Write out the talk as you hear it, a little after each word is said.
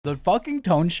The fucking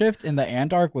tone shift in the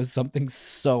Ant arc was something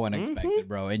so unexpected,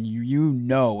 bro. And you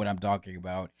know what I'm talking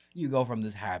about. You go from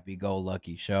this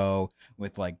happy-go-lucky show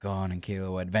with like Gon and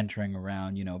Kilo adventuring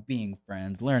around, being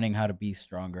friends, learning how to be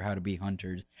stronger, how to be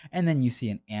hunters, and then you see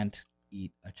an ant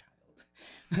eat a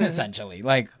child. Essentially,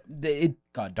 like it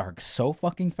got dark so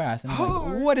fucking fast, and I'm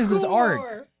like, what is this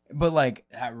arc? But like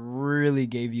that really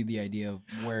gave you the idea of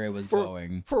where it was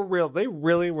going. For real, they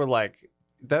really were like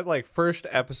that. Like first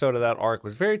episode of that arc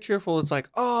was very cheerful. It's like,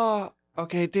 oh,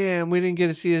 okay, damn, we didn't get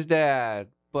to see his dad,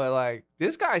 but like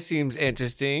this guy seems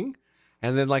interesting.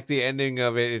 And then like the ending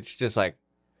of it, it's just like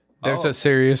there's a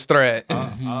serious threat.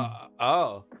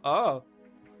 Oh.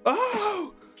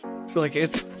 So like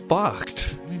it's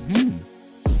fucked. Mm-hmm.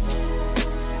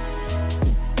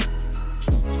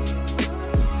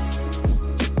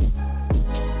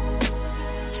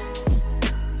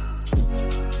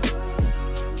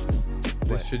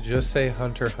 They should just say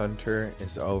Hunter x Hunter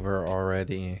is over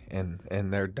already and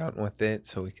they're done with it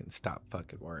so we can stop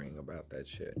fucking worrying about that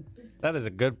shit. That is a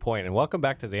good point. And welcome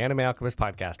back to the Anime Alchemist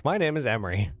podcast. My name is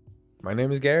Emery. My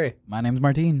name is Gary. My name's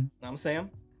Martine. I'm Sam.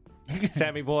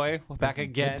 Sammy boy, back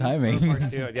again. Good timing. for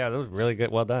part 2. Yeah, that was really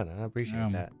good. Well done. I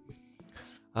appreciate that.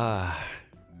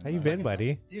 How you been,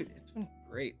 buddy? Dude, it's been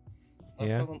great.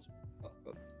 Yeah?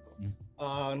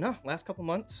 Last couple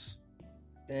months.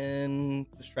 Been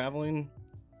just traveling.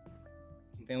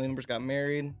 Some family members got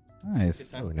married. Good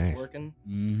Nice. time Oh, nice. working.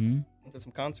 Mm-hmm. Went to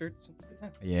some concerts. Good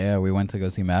time. Yeah, we went to go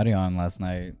see Marion last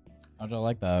night. How'd y'all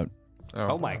like that?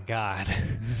 Oh my god.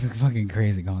 It was a fucking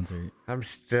crazy concert. I'm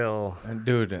still And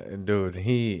dude,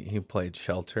 he played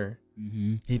Shelter.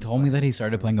 Mm-hmm. He told me that he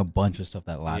started playing a bunch of stuff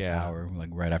that last Yeah. hour, like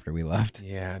right after we left.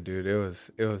 Yeah, dude, it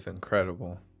was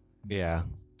incredible. yeah.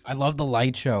 I love the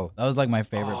light show. That was like my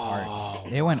favorite part.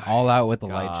 They went all out with the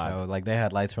light God. show. Like they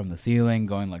had lights from the ceiling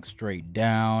going like straight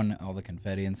down, all the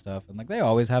confetti and stuff. And like they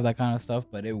always have that kind of stuff,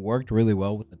 but it worked really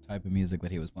well with the type of music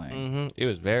that he was playing. Mm-hmm. It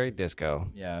was very disco.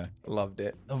 Yeah. Loved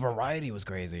it. The variety was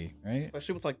crazy, right?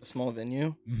 Especially with like the small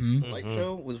venue. Mm-hmm. The light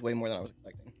show was way more than I was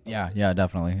expecting. Yeah,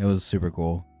 definitely. It was super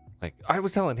cool. Like I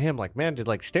was telling him, like, man, did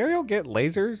like stereo get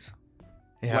lasers?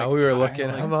 Yeah, Like, we were I- looking.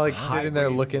 like, I'm like hybrid. sitting there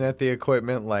looking at the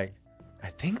equipment like, I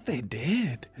think they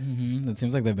did. Mm-hmm. It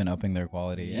seems like they've been upping their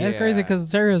quality. And it's crazy Yeah. because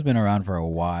Stereo's been around for a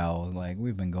while. Like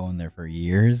we've been going there for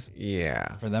years.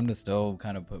 Yeah. For them to still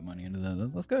kind of put money into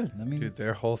that, that's good. I mean, Dude,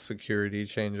 their whole security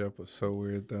change up was so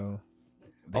weird though.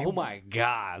 Oh my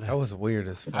god. That was weird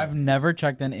as fuck. I've never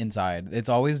checked in inside. It's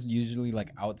always usually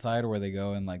like outside where they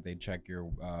go and like they check your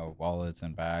wallets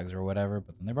and bags or whatever.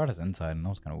 But then they brought us inside and that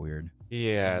was kind of weird.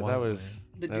 Yeah, It that was was.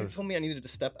 The that dude was- told me I needed to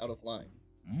step out of line.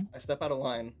 Hmm? I step out of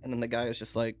line, and then the guy is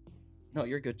just like, "No,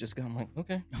 you're good. Just go." I'm like,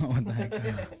 "Okay." What the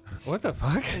heck? What the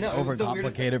fuck? No, it was the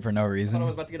weirdest thing. Overcomplicated for no I thought I was reason.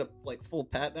 about to get a like full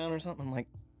pat down or something. I'm like,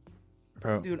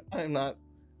 Bro, dude, I'm not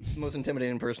the most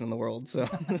intimidating person in the world, so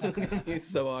this is gonna be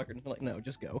so awkward. I'm like, no,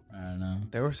 just go. I don't know.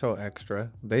 they were so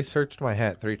extra. They searched my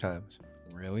hat 3 times.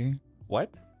 Really? What?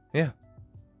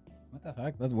 What the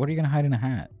fuck? What are you gonna hide in a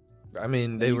hat? I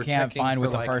mean, That they you were can't checking find for,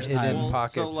 with the like, first hidden time.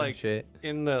 pockets So, like, and shit.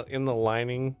 In the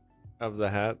lining of the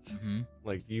hats, Mm-hmm.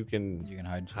 like you can You can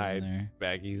hide shit hide in there.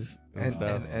 baggies and, And,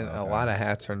 stuff. and a Okay. lot of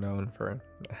hats are known for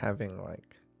having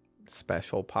like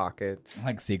special pockets.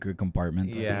 Like secret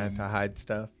compartment. type Yeah, thing. to hide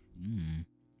stuff. Mm,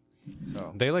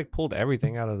 So They like pulled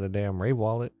everything out of the damn Rave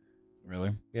wallet.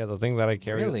 really? Yeah, the thing that I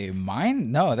carry. Really?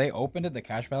 Mine? No, they opened it, the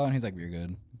cash file, and he's like, "You're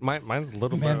good." Mine's a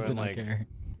little Mans bit did not like care.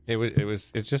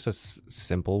 it's just a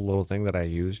simple little thing that I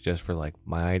use just for like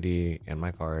my ID and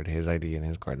my card, his ID and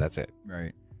his card. That's it.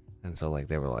 Right. And so like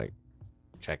they were like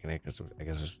checking it because I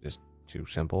guess it's just too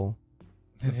simple.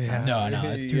 Yeah. No,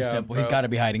 it's too Yeah, simple. He's bro. got to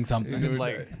be hiding something. Dude,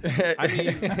 like, I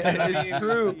mean, it's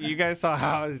true. You guys saw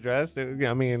how I was dressed. I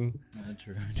mean,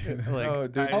 True. like, Oh,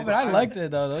 dude. Oh, but I liked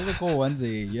it though. That was a cool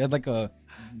onesie. You had like a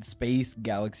space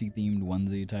galaxy themed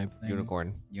onesie type thing.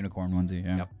 unicorn. Unicorn onesie.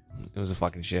 Yeah. Yep. It was a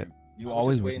fucking shit. You I was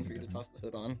always just wish waiting you for you to could. toss the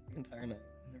hood on the entire night.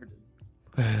 Never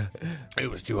did.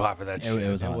 It was too hot for that It, shit. it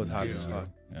was It hot. was hot yeah. as fuck.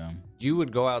 Yeah. You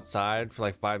would go outside for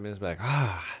like 5 minutes, be like,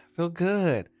 I feel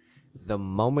good. The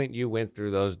moment you went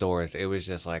through those doors, it was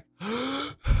just like,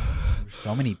 There's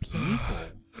so many people.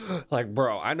 like,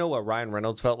 bro, I know what Ryan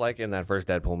Reynolds felt like in that first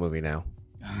Deadpool movie now.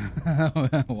 Why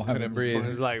would Couldn't this-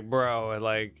 breathe. Like, bro,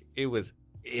 like, it was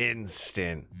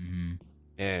instant. Mhm.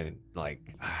 And, like,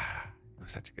 it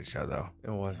was such a good show, though.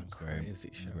 It wasn't That's great. crazy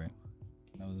That's shit. great.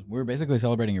 We were basically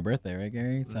celebrating your birthday, right,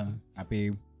 Gary? So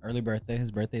happy early birthday.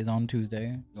 His birthday is on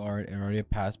Tuesday. It already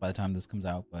passed by the time this comes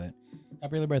out, but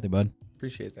happy early birthday, bud.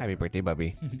 Appreciate that. Happy birthday,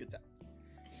 Bubby. It's a good time.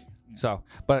 So,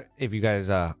 but if you guys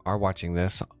are watching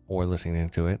this or listening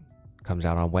to it, comes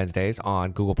out on Wednesdays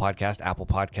on Google Podcast, Apple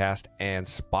Podcast, and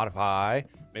Spotify.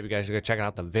 Maybe you guys are checking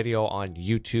out the video on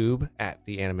YouTube at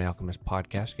the Anime Alchemist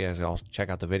Podcast. You guys can also check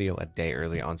out the video a day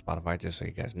early on Spotify, just so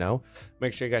you guys know.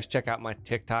 Make sure you guys check out my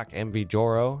TikTok, MV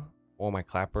Joro, or my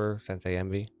Clapper, Sensei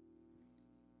MV.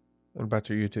 What about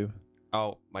your YouTube?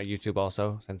 Oh, my YouTube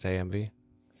also, Sensei MV.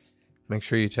 Make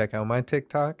sure you check out my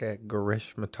TikTok at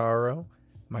Garishma Taro,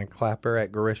 my Clapper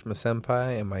at Garishma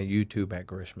Senpai, and my YouTube at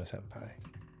Garishma Senpai.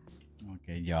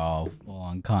 Okay, y'all,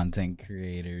 full-on content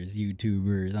creators,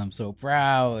 YouTubers. I'm so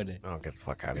proud. Oh, get the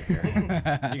fuck out of here.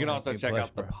 You can also check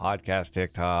out the podcast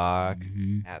TikTok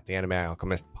at the Anime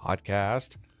Alchemist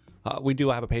Podcast. We do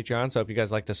have a Patreon, so if you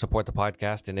guys like to support the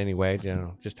podcast in any way,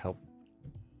 just help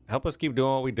us keep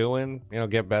doing what we're doing.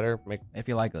 Get better. If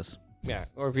you like us. Yeah,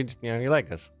 or if you just you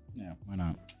like us. Yeah, why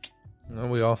not?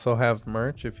 And we also have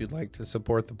merch if you'd like to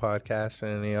support the podcast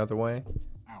in any other way.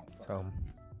 Ow. So,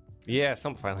 yeah,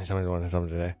 somebody wanted something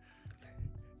today.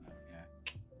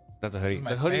 Yeah. That's a hoodie. This is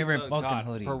my The hoodies, favorite fucking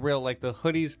hoodie. For real, like the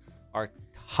hoodies are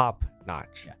top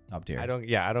notch. Yeah, top tier. I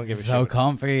don't give a so shit.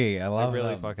 comfy. I They love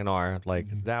really them. fucking are.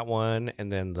 Like that one, and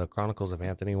then the Chronicles of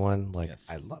Anthony one. Like Yes.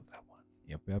 I love that one.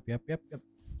 Yep.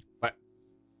 But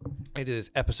it is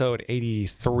episode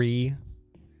 83.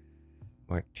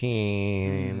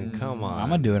 Martine, come on. I'm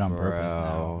gonna do it on bro. purpose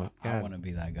now. I God. want to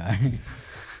be that guy.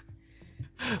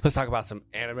 Let's talk about some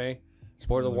anime.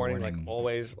 Spoiler warning, like warning.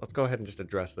 always. Let's go ahead and just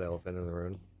address the elephant in the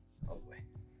room. Oh boy.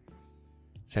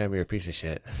 Sam, you're a piece of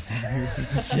shit. You're a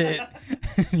piece of shit.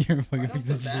 You're a fucking Right off piece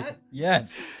of the shit. bat?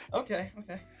 Yes. Okay.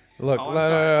 look, Oh, I'm no,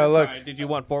 sorry, no, I'm look. sorry. Did you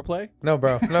want foreplay? No,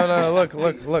 bro. No.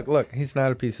 Look. He's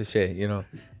not a piece of shit.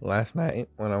 Last night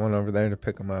when I went over there to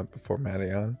pick him up before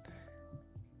Marion,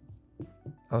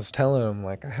 I was telling him,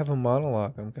 like, I have a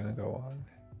monologue I'm going to go on.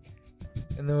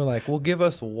 And they were like, well, give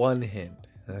us one hint.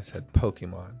 And I said,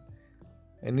 Pokemon.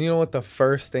 And you know what the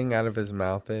first thing out of his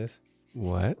mouth is?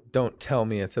 What? Don't tell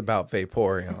me it's about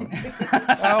Vaporeon.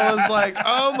 I was like,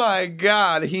 oh my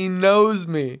God, he knows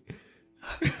me.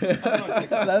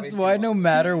 That's why no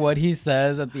matter what he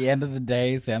says, at the end of the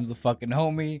day, Sam's a fucking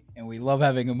homie, and we love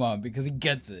having him on because he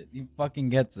gets it. He fucking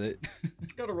gets it.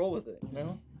 Just gotta roll with it,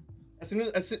 As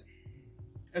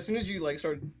soon as you like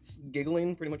start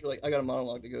giggling, pretty much you're like, I got a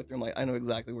monologue to go through. I'm like, I know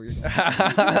exactly where you're going.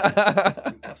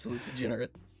 You absolute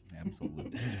degenerate.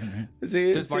 Absolutely.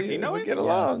 Does Martine know we it? get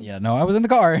along. Yeah, no, I was in the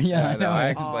car. Yeah, I I know, know. I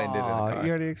explained it in the Aw, car. You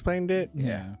already explained it?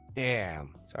 Yeah.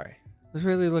 Damn. Sorry. I was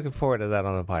really looking forward to that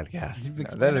on the podcast. You've No,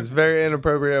 explained that it. is very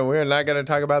inappropriate. We're not going to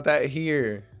talk about that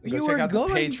here. Go You check were out the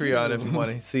going Patreon to. if you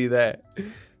want to see that.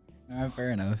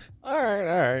 Fair enough. All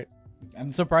right.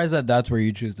 I'm surprised that that's where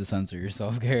you choose to censor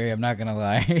yourself, Gary. I'm not gonna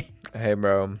lie. Hey,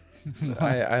 bro.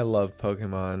 I love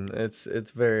Pokemon. It's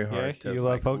very hard to. you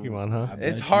love Pokemon, huh? I bet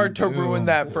It's hard you to ruin do.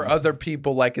 that for other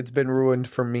people, like it's been ruined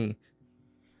for me.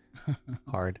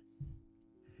 Hard.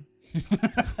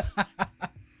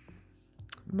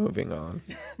 Moving on.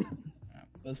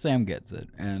 But Sam gets it,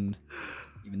 and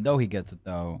even though he gets it,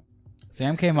 though,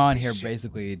 Sam came on here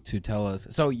basically to tell us.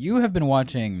 So you have been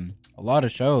watching a lot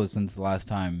of shows since the last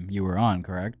time you were on,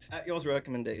 correct? At y'all's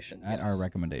recommendation. At yes. our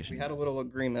recommendation. We had a little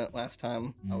agreement last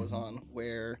time I was Mhm. on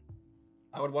where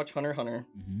I would watch Hunter x Hunter,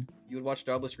 Mhm. you would watch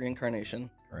Jobless Reincarnation,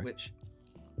 Correct. which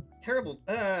terrible.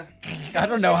 I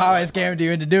don't know how I scammed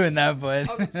you into doing that, but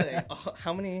I was gonna say,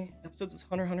 how many episodes is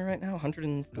Hunter x Hunter right now?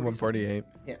 140. 148.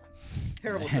 Yeah,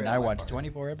 terrible. and trade I on my watched part.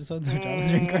 24 episodes of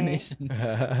Jobless Reincarnation.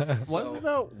 Was it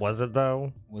though? Was it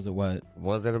though? Was it what?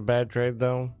 Was it a bad trade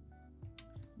though?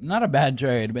 Not a bad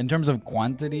trade, but in terms of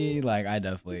quantity, like I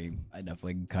definitely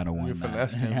kind of won. You that.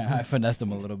 finessed him. Yeah, I finessed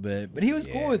him a little bit, but he was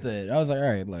Yeah. cool with it. I was like, all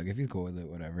right, look, if he's cool with it,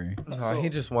 whatever. No, he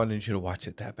just wanted you to watch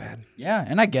it that bad. Yeah,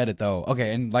 and I get it though.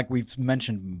 Okay, and like we've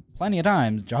mentioned plenty of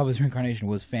times, Jobless Reincarnation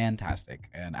was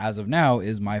fantastic, and as of now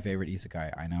is my favorite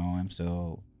isekai. I know I'm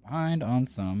still behind on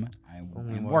some. I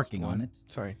Only am watched working one. on it.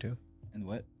 Sorry, 2. And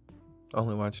what?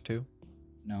 Only watched 2.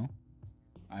 No,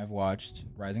 I've watched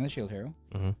Rising of the Shield Hero,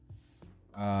 Mhm.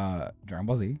 Dragon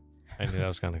Ball Z. I knew that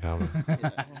was gonna come.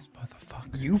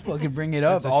 Motherfucker. You fucking bring it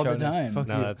up That's a all the shonen. time. Fuck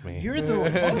No, you. that's me. You're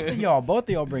the both of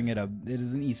y'all bring it up. It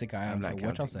is an isekai. I don't I'm not know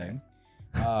what y'all say.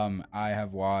 counting I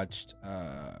have watched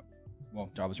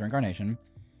Jobless Reincarnation,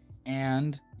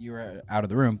 and you were out of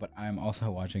the room, but I'm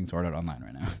also watching Sword Art Online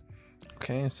right now.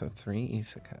 Okay, so 3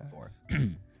 isekai. 4.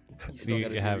 You still You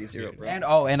gotta do have- ReZero,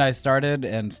 bro. and I started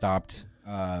and stopped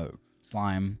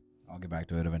Slime. I'll get back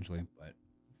to it eventually, but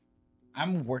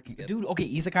I'm working. Skip. Dude, okay,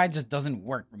 isekai just doesn't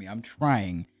work for me. I'm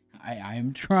trying. I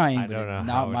am trying, I but don't know.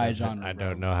 it's how not it my doesn't- genre. I bro.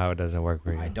 don't know how it doesn't work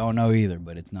for you. I don't know either,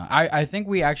 but it's not. I think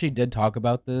we actually did talk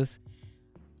about this.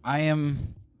 I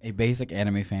am a basic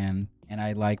anime fan, and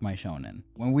I like my shonen.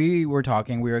 When we were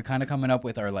talking, we were kind of coming up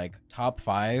with our like top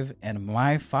 5, and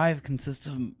my 5 consists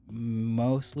of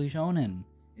mostly shonen.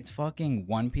 It's fucking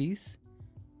One Piece,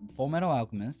 Full Metal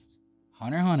Alchemist,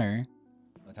 Hunter x Hunter,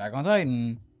 Attack on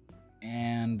Titan,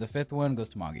 and the 5th one goes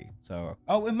to Magi. So,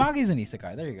 and Magi's an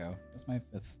isekai. There you go. That's my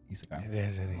 5th isekai. It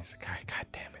is an isekai. God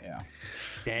damn it. Yeah.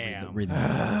 Damn. Read the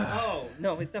Oh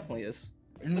no, it definitely is.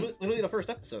 Literally the first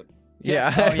episode.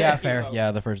 Yeah. Oh yeah, fair.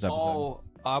 Yeah, the first episode. Oh,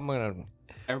 I'm gonna.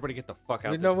 Everybody get the fuck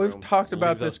out. We of know this we've room. talked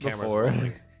about Leave those this cameras before.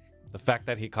 rolling. The fact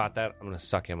that he caught that, I'm gonna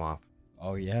suck him off.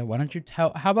 Oh yeah, why don't you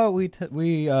tell? How about we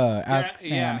ask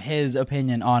Sam yeah. his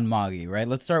opinion on Magi? Right,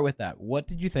 let's start with that. What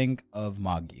did you think of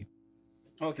Magi?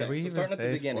 Okay, Did we so even starting at the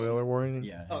say beginning. spoiler warning?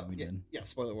 Yeah, Oh, we yeah, did. yeah,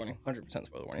 spoiler warning. 100%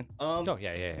 spoiler warning. Oh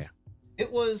yeah.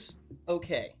 It was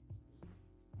okay.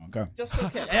 Okay. Just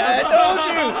okay.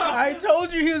 I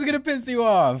told you he was gonna piss you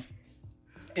off.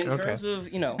 In Okay. terms of,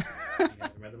 He hasn't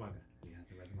read the manga.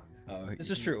 Oh, This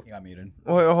is true. He got muted.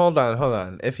 Wait, hold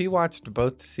on. If he watched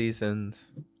both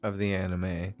seasons of the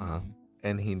anime Uh-huh.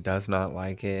 and he does not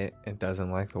like it and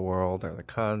doesn't like the world or the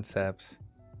concepts,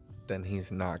 then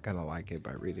he's not gonna like it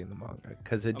by reading the manga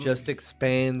because it just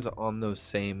expands on those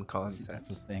same That's concepts.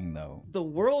 the thing, though. the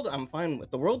world I'm fine with.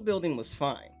 The world building was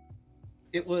fine.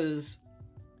 It was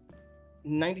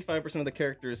 95% of the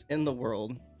characters in the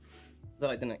world that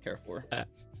I didn't care for.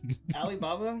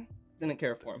 Alibaba, didn't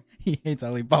care for him. He hates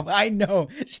Alibaba. I know.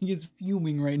 She is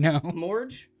fuming right now.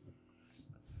 Morge,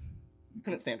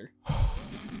 couldn't stand her.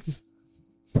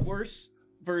 Worse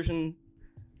version.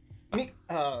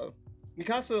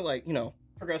 Mikasa, like,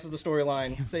 progresses the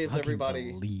storyline, saves Fucking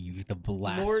everybody. Believe the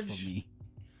blasphemy. Morge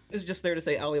is just there to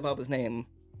say Alibaba's name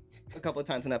a couple of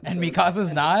times an episode. And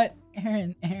Mikasa's not.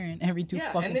 Aaron, every 2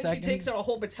 Yeah, fucking and then seconds. she takes out a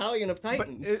whole battalion of But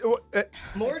Titans. it,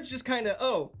 Morge just kind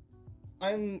of,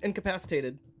 I'm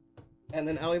incapacitated. And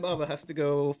then Alibaba has to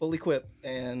go full equip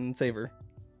and save her.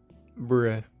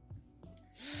 bruh,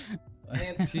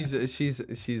 And she's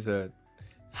a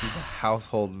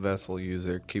household vessel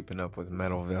user keeping up with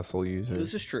metal vessel users.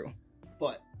 this is true.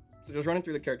 But, so just running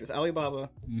through the characters. Alibaba,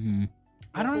 Mm-hmm.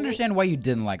 I don't understand why you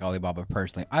didn't like Alibaba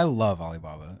personally. I love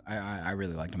Alibaba. I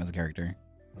really liked him as a character.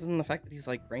 other than the fact that he's,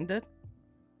 like, brain dead.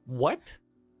 What?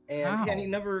 And How? he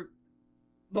never...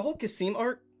 The whole Kasim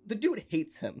art, the dude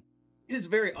hates him. It is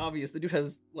very obvious. The dude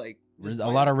has, like... just A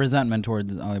lot of resentment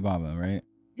towards Alibaba, right?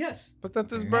 Yes. But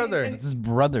that's his Okay. brother. And- It's his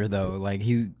brother, though. Like,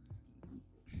 he...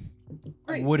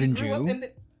 Right. Wouldn't Grew up you? and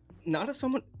not if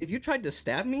someone... If you tried to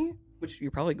stab me, which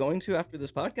you're probably going to after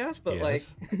this podcast, but,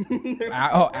 Yes. like... there would be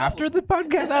After the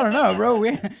podcast? I don't know, bro.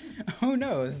 Who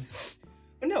knows?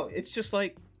 But no, it's just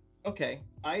like, okay,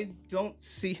 I don't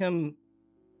see him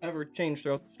ever change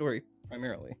throughout the story,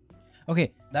 primarily.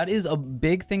 Okay, that is a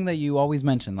big thing that you always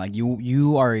mention. Like,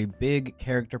 you are a big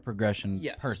character progression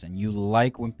Yes. person. You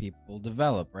like when people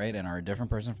develop, right? And are a different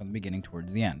person from the beginning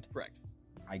towards the end. Correct.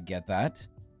 I get that.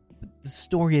 But the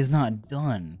story is not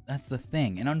done. That's the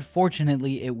thing. And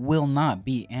unfortunately, it will not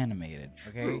be animated.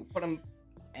 Okay? True, but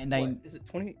And is it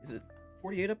 20? Is it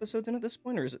 48 episodes in at this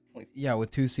point, or is it 20? yeah, with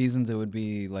 2 seasons, it would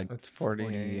be like It's 48.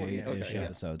 48-ish Okay, yeah.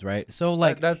 episodes, right? So,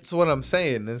 like, That's what I'm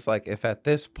saying. It's like if at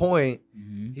this point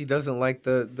Mhm. he doesn't like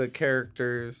the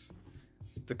characters,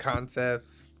 the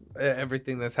concepts,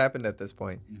 everything that's happened at this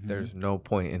point, Mhm. there's no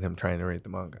point in him trying to read the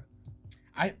manga.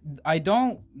 I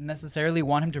don't necessarily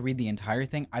want him to read the entire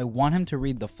thing. I want him to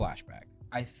read the flashback.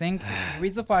 I think if he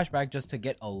reads the flashback just to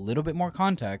get a little bit more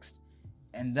context,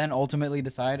 and then ultimately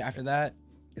decide after that,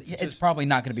 it's just- probably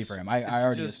not going to be for him. I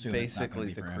already just assume it's not gonna basically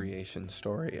be the for him. creation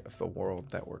story of the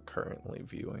world that we're currently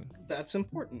viewing. That's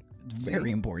important. It's very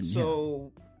important.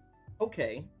 So,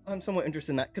 okay, I'm somewhat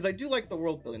interested in that because I do like the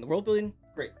world building. The world building,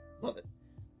 great, love it.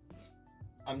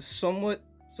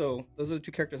 So those are the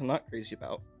 2 characters I'm not crazy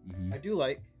about. Yes. Mhm. I do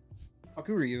like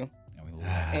Hakuryu And we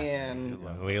love,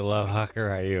 and We love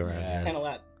Hakuryu right Yes. now. and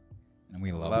Aladdin. and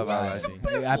we love Love Aladdin. Aladdin.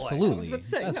 I was Absolutely. about to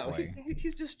say, Best no, boy.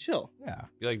 he's just chill. Yeah.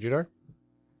 You like Judar?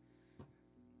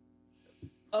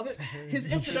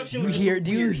 His introduction was Do you weird.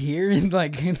 hear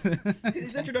like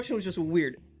His introduction was just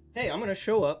weird. Hey, I'm gonna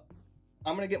show up.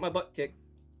 I'm gonna get my butt kicked.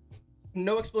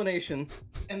 No explanation,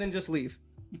 and then just leave.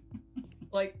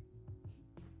 Like,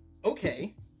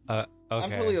 okay, Okay. I'm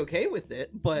totally okay with it.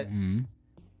 But Mhm.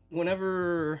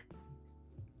 whenever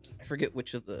I forget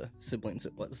which of the siblings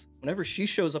it was, whenever she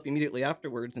shows up immediately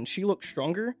afterwards and she looks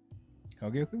stronger.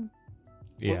 Kogyoku?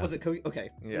 Yeah. What was it? Okay.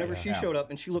 Yeah. Whenever she Yeah. showed up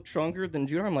and she looked stronger than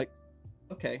Judar, I'm like,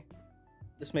 okay,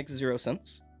 this makes 0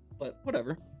 sense. But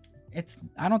whatever.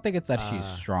 I don't think it's that she's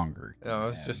Uh, stronger. No,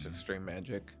 it's than just him. extreme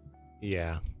magic.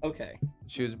 Yeah. Okay.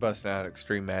 She was busting out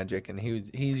extreme magic, and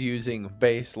he's using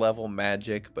base level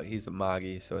magic, but he's a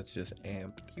Magi, so it's just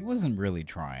amped. He wasn't really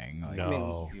trying. Like,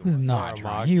 No. he was not For a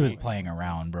trying. He was Magi. playing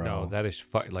around, bro. No, that is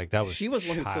like that was She was the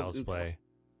one who killed child's Ugo. play.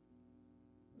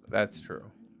 That's true.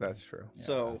 That's true.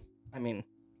 So, I mean,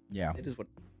 yeah. it is what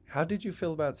How did you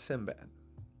feel about Sinbad?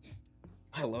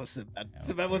 I love Sinbad. Yeah.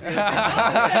 Sinbad was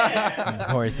Of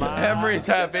course. he was. Every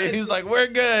time he's like, "We're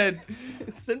good."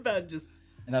 Sinbad just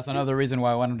And that's another reason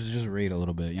why I wanted to just read a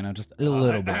little bit, just a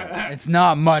little bit. It's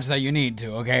not much that you need to,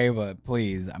 okay? But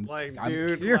please, I'm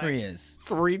Dude, curious.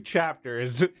 3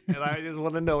 chapters, and I just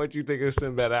want to know what you think of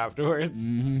Sinbad afterwards.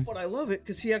 Mhm. But I love it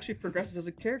because he actually progresses as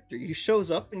a character. He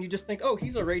shows up and you just think, oh,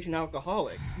 he's a raging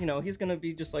alcoholic. He's gonna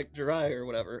be just like Jiraiya or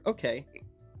whatever. Okay.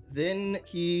 Then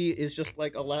he is just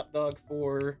like a lapdog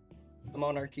for the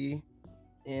monarchy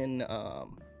in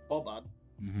Balbad.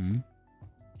 Mhm.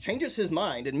 Changes his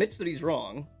mind, admits that he's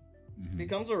wrong, Mhm.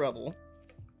 becomes a rebel,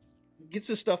 gets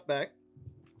his stuff back,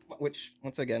 which,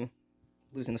 once again,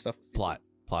 losing the stuff was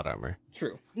Plot armor.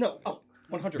 true. No,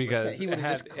 100%. Because He would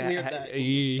have just cleared that. in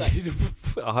he-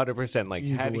 seconds. 100%. Like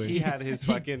had Easily. he had his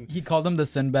fucking He called him the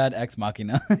Sinbad ex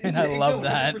machina, and I love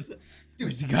that. 100%. Dude,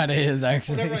 Which kind of is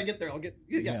actually. whenever I get there, I'll get.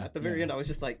 Yeah, Yeah, at the very yeah. end, I was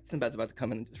just like, Sinbad's about to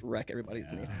come in and just wreck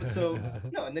everybody's knee. So,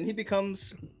 no, and then he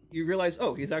becomes. You realize,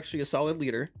 oh, he's actually a solid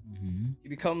leader. Mhm. He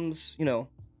becomes,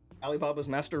 Alibaba's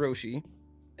Master Roshi,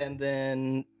 and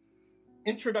then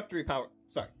introductory power.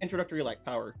 Sorry, introductory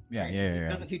power. Yeah, training. yeah, It yeah.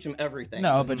 doesn't teach him everything.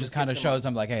 No, and but just kind of gets him shows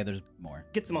him like, hey, there's more. on,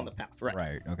 gets him on the path, right?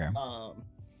 Right. Okay.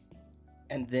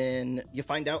 And then you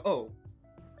find out, oh,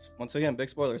 once again, big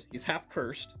spoilers. He's half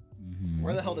cursed. Mhm.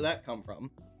 Where the hell did that come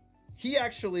from? He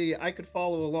actually, I could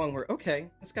follow along where, okay,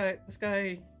 this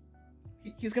guy,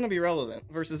 he's gonna be relevant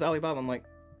versus Alibaba. I'm like,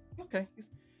 okay.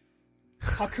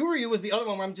 Hakuryu was the other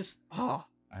one where I'm just, I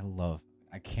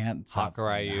can't stop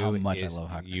saying Hakuryu. how much I is- love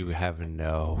Hakuryu. You have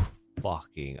no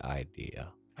fucking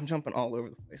idea. I'm jumping all over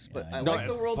the place. But Yeah, I no, like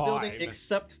the it's world building fine.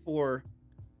 except for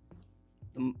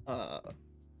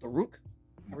the Rook,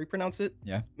 how we pronounce it.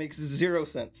 Yeah. Makes zero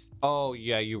sense. Oh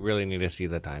yeah, you really need to see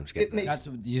the time skip. It makes- That's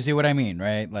you see what I mean,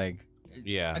 right? Like,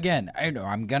 Yeah. again, I know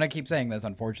I'm gonna keep saying this,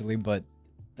 unfortunately, but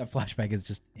the flashback is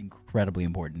just incredibly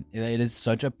important. It is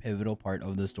such a pivotal part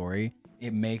of the story.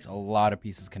 It makes a lot of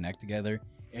pieces connect together.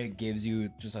 It gives you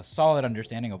just a solid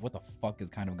understanding of what the fuck is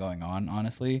kind of going on,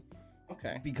 honestly,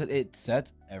 Okay. because it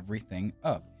sets everything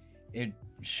up. It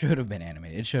should have been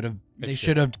animated. They should.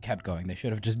 should have kept going. They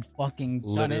should have just fucking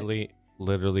done it.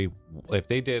 Literally, if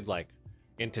they did like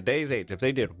in today's age, if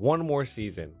they did one more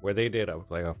season where they did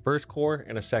a first core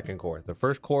and a second core, the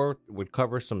first core would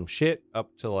cover some shit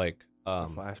up to like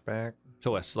Flashback.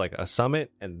 to a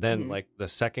summit, and then Mhm. like the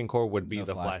second core would be The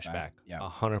the flashback, flashback. yeah.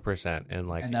 100%. And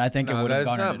like And then I think it No, would have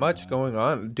there's gone. not much going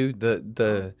on, dude.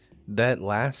 That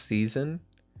last season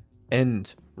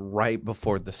ends right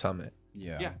before the summit.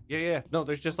 Yeah. No,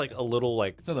 there's just like a little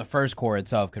like So the first core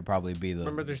itself could probably be the.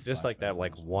 remember there's just like that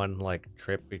like one like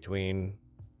trip between.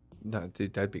 No,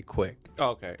 dude, that'd be quick. Oh,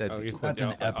 okay. That'd Oh, be you quick. said-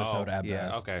 That's an oh, episode at yeah.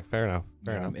 best. Okay, fair enough.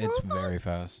 Fair enough. It's very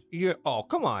fast. Yeah. Oh,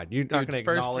 come on. You're not Dude, gonna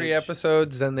first acknowledge 3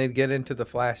 episodes, then they'd get into the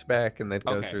flashback and they'd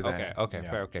go okay, through that. Okay,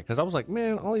 Yeah. fair. Okay, because I was like,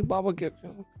 man, Alibaba gets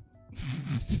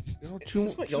Is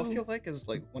this what y'all feel like as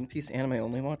like One Piece anime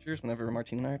only watchers whenever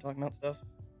Martine and I are talking about stuff?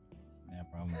 Yeah,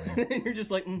 probably. You're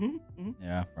just like, mm-hmm.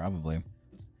 Yeah, probably.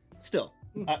 Still,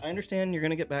 I understand you're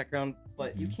gonna get background,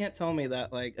 but you Mhm. can't tell me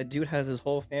that like a dude has his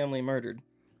whole family murdered,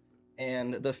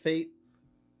 and the fate,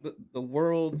 the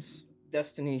world's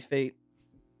destiny, fate.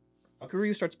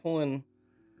 Hakuryu starts pulling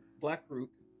Black Rook,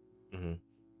 Mhm.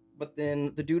 but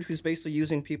then the dude who's basically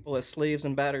using people as slaves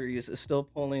and batteries is still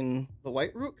pulling the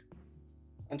White Rook,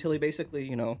 until he basically,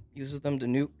 uses them to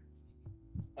nuke,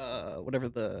 whatever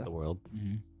the the world.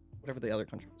 Hmm. whatever the other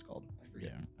country was called. I Yeah.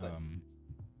 forget. but-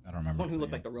 I don't remember. one who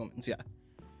looked like the Romans, yeah.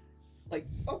 Like,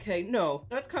 okay, no,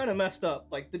 that's kind of messed up.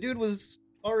 Like, the dude was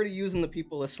already using the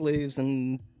people as slaves,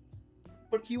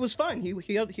 but he was fine.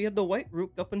 He had the White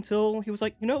Rook up until he was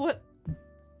like, you know what?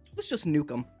 Let's just nuke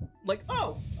him. Like,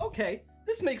 oh, okay,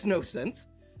 this makes no sense.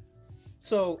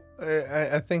 So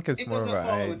I think it's it more of doesn't a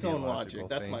follow its own ideological logic.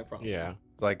 That's thing. my problem. Yeah.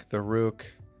 It's like the Rook,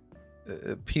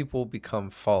 people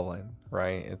become fallen,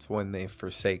 right? It's when they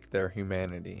forsake their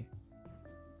humanity.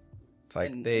 It's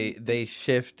like And- they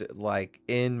shift like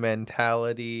in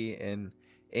mentality and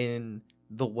in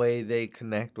the way they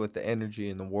connect with the energy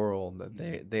in the world.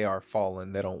 That they are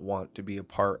fallen. They don't want to be a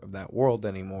part of that world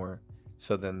anymore.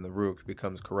 So then the Rook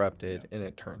becomes corrupted and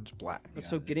it turns black.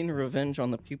 So getting revenge on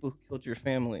the people who killed your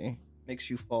family makes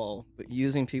you fall, but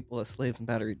using people as slaves and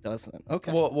battery doesn't.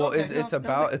 Okay. Well, Okay, it's no,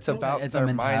 about no, no, It's their a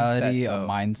mentality, mindset, a though.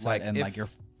 mindset, and if, like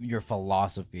your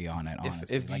philosophy on it. if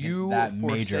Honestly, if like, it's you that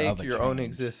major forsake of a your own change.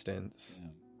 existence Yeah.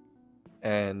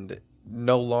 and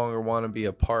no longer want to be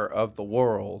a part of the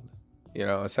world,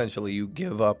 essentially you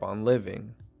give up on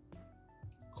living. You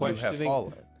have Questioning,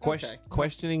 fallen. Okay.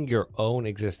 questioning your own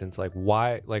existence. Like,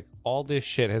 why? Like, all this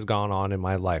shit has gone on in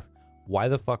my life. Why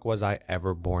the fuck was I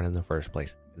ever born in the first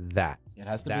place? That. It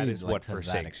has to That be is like, what to that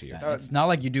forsakes you. extent. It's not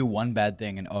like you do one bad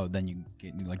thing and then you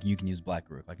get, like you can use Black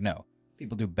Root. Like no,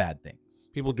 people do bad things,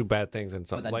 People do bad things and but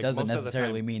something. that Like, doesn't most of the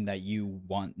necessarily time- mean that you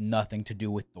want nothing to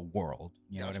do with the world.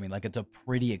 You know what I Gotcha. mean? Like it's a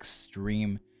pretty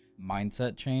extreme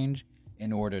mindset change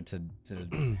in order to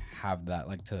have that,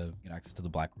 like to get access to the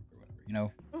Black Root or whatever. You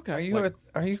know? Okay.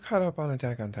 Are you caught up on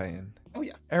Attack on Titan? Oh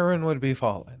yeah. Aaron would be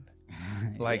fallen.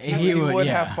 Like he would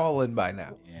have yeah. fallen by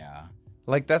now. Yeah.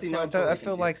 Like that's See, now I'm not that. I totally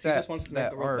feel confused, like 'cause he that just wants to make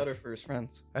that the world better arc. for his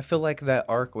friends. I feel like that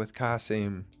arc with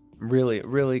Kasim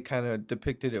really kind of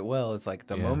depicted it well. It's like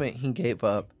the Yeah. moment he gave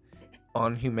up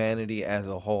on humanity as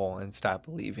a whole and stopped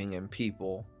believing in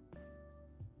people.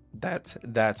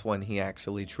 That's when he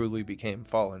actually truly became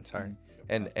fallen. Sorry,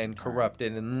 and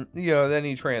corrupted, and then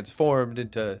he transformed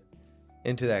into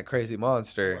that crazy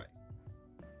monster. Right.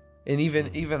 And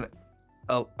even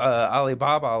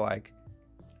Alibaba, like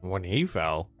when he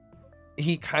fell.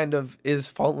 he kind of is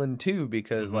fallen too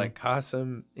because Mhm. like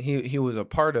Qasim, he was a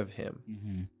part of him. Mm-hmm.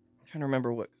 I'm trying to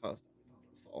remember what caused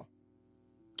the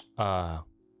fall.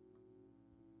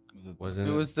 Wasn't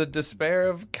It was the despair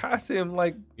of Qasim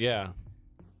like Yeah.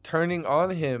 turning on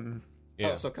him.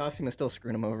 Yeah. Oh, so Kasim is still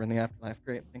screwing him over in the afterlife.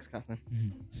 Great, thanks, Kasim.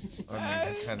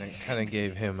 I mean, kind of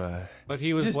gave him a But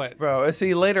he was what? bro.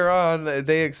 See, later on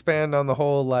they expand on the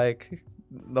whole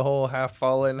half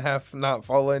fallen, half not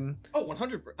fallen. Oh,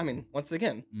 100. I mean, once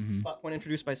again, Mm-hmm. plot point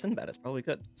introduced by Sinbad. It's probably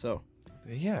good. So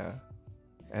Yeah,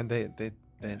 and they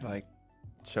like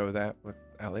show that with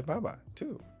Alibaba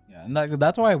too. Yeah, and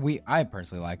that's why I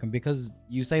personally like him, because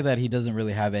you say that he doesn't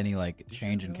really have any like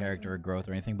change in character or growth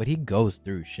or anything, but he goes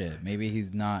through shit. Maybe he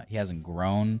hasn't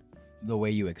grown the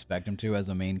way you expect him to as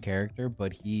a main character,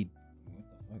 but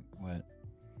what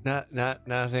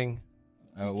Nothing.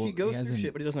 he goes through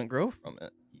shit, but he doesn't grow from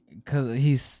it. because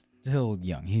he's still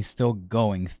young. He's still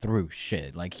going through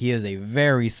shit. Like he is a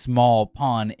very small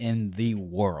pawn in the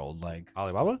world. Like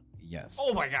Alibaba? yes.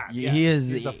 Oh my god. He yeah. is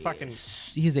He's a fucking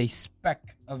he's a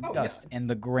speck of Oh, dust in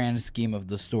the grand scheme of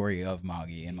the story of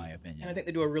Magi, in my opinion. And I think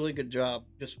they do a really good job.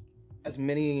 Just as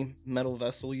many metal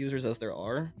vessel users as there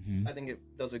are, Mhm. I think it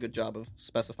does a good job of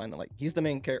specifying that like he's the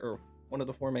main character, or one of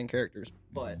the four main characters,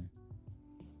 but Mhm.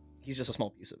 he's just a small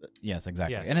piece of it. Yes,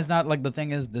 exactly. Yes. And it's not like, the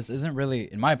thing is, this isn't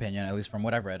really, in my opinion, at least from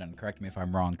what I've read, and correct me if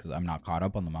I'm wrong because I'm not caught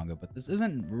up on the manga, but this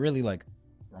isn't really like,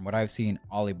 from what I've seen,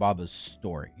 Alibaba's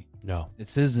story. No.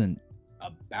 This isn't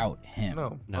about him.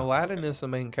 No. Aladdin is the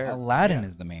main character. Aladdin Yeah.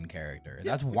 is the main character.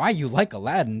 Yeah. That's why you like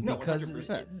Aladdin, No, because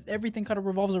 100%. everything kind of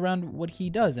revolves around what he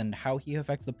does and how he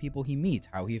affects the people he meets,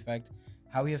 how he affects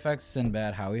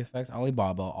Sinbad, how he affects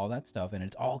Alibaba, all that stuff, and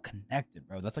it's all connected,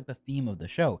 bro. That's like the theme of the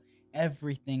show.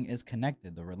 Everything is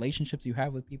connected. The relationships you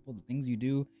have with people, the things you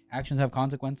do, actions have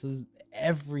consequences.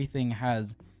 Everything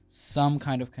has some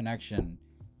kind of connection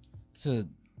to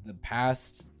the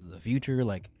past, to the future.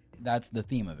 Like that's the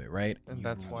theme of it, right? And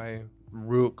that's why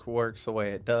Rook works the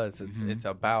way it does. It's Mhm. it's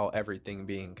about everything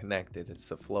being connected. It's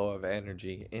the flow of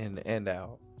energy in and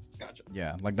out. Gotcha.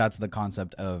 Yeah, like that's the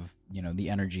concept of, the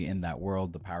energy in that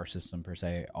world, the power system per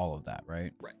se, all of that,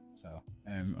 right? Right. So,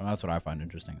 and that's what I find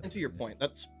interesting. And to your point,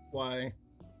 that's why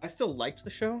I still liked the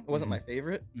show. It wasn't my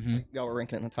favorite. Mhm. Like, y'all were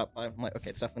ranking it in the top 5. I'm like, okay,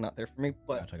 it's definitely not there for me.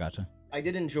 But Gotcha. I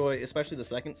did enjoy, especially the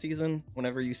second season,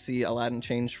 whenever you see Aladdin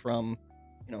change from,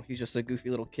 he's just a goofy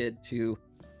little kid to,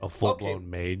 A full blown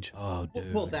mage. Oh,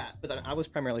 dude. well, that. But then I was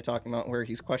primarily talking about where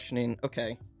he's questioning,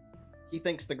 okay, he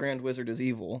thinks the Grand Wizard is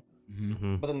evil, Mhm.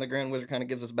 Mhm. but then the Grand Wizard kind of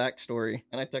gives us backstory.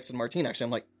 And I texted Martine, actually,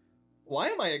 I'm like, why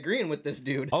am I agreeing with this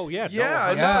dude? Oh yeah.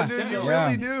 Yeah, Yeah. no, dude, you Yeah.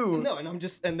 really do. No,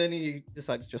 and then he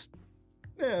decides just,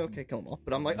 okay, kill them all.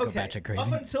 But I'm like, Go okay. batshit crazy.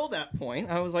 Up until that point,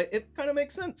 I was like, it kind of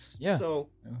makes sense. Yeah. So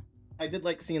Yeah. I did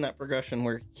like seeing that progression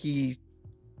where he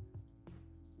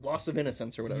loss of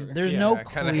innocence or whatever. There's Yeah, no I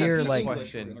kinda clear have to like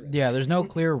question. yeah, there's no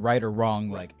clear right or wrong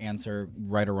like answer,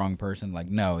 right or wrong person. Like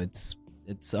no, it's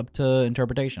up to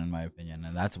interpretation in my opinion,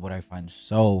 and that's what I find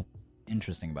so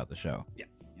interesting about the show. Yeah.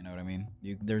 You know what I mean?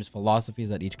 There's philosophies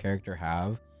that each character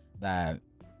have that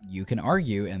you can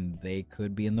argue and they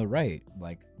could be in the right.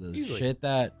 Like the Easily. shit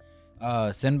that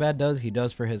Sinbad does, he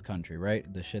does for his country,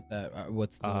 right? The shit that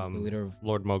what's the leader of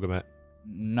Lord Mogamet.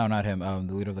 No, not him.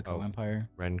 The leader of the Ko Oh. Empire.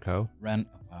 Renko. Ren.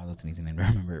 Wow, that's an easy name to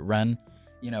remember. Ren.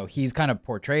 He's kind of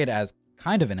portrayed as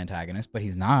kind of an antagonist, but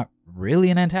he's not really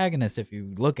an antagonist if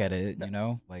you look at it.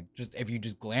 Like just if you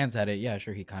just glance at it, yeah,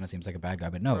 sure, he kind of seems like a bad guy,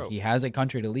 but no, Bro. he has a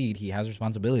country to lead. He has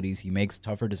responsibilities. He makes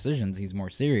tougher decisions. He's more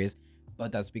serious,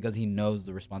 but that's because he knows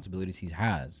the responsibilities he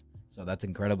has. So that's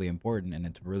incredibly important, and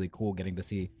it's really cool getting to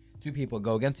see two people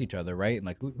go against each other, right? And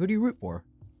like, who do you root for?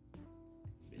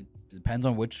 It depends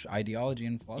on which ideology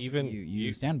and philosophy Even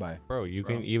you stand by. Bro, you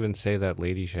can even say that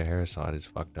Lady Scheherazade is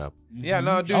fucked up. Yeah,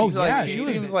 no, dude. Oh, she's like, yeah, she she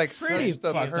was seems like pretty such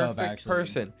the fucked up, perfect actually.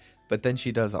 person. But then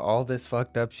she does all this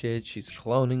fucked up shit. She's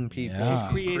cloning people. Yeah.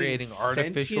 She's creating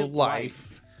artificial sentient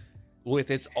life.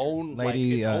 with its own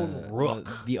Lady, like, its own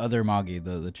rook. the other Magi,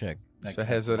 the chick. that-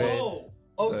 Scheherazade.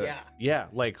 Oh The- yeah, Yeah,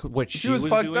 like what She was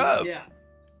fucked doing. up. yeah.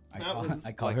 I That call, was,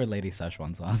 I call like- her Lady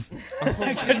Szechuan sauce. Oh,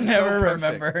 I she's could so never perfect.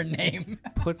 remember her name.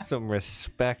 Put some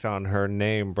respect on her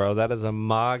name, bro. That is a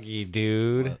Magi,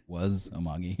 dude. Was a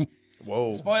Magi.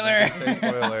 Whoa. Spoiler. Say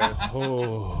spoilers.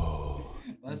 Oh,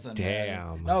 Listen,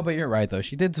 damn. man. No, but you're right though.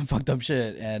 She did some fucked up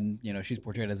shit, and she's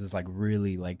portrayed as this like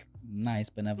really like nice,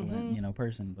 benevolent, Mhm.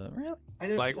 person. But really, I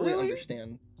didn't Like, fully really?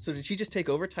 understand. So did she just take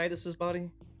over Titus's body?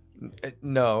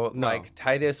 No, No. like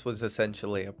Titus was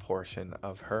essentially a portion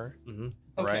of her, hmm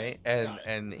right? got it.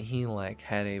 And he like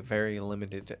had a very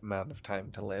limited amount of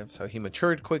time to live, so he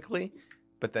matured quickly,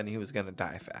 but then he was gonna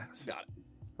die fast. Got it.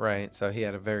 Right, so he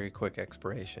had a very quick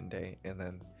expiration date, and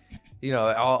then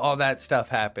all that stuff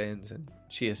happens, and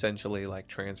she essentially like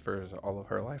transfers all of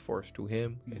her life force to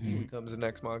him, and he Mhm. becomes the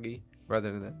next Magi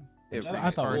rather than it I thought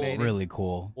it was reincarnating. really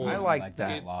cool. Well, I like that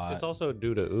that. a lot. It's also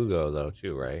due to Ugo though,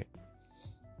 too, right?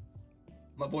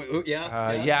 My boy,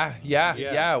 yeah.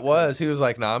 Yeah, it was. He was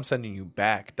like, "Nah, I'm sending you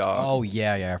back, dog." Oh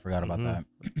yeah, I forgot about Mhm.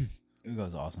 that.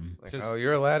 Ugo's awesome. Like, Just- oh,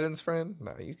 you're Aladdin's friend?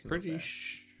 No, you can go Pretty back.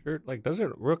 sure. Like,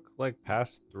 doesn't Rook like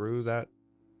pass through that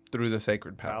Through the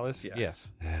sacred palace. palace?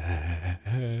 Yes.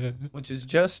 Which is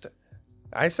just,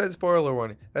 I said spoiler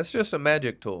warning. That's just a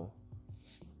magic tool.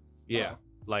 Yeah.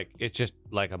 Like it's just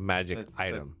like a magic The-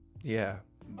 item. Yeah.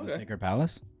 The Okay. Sacred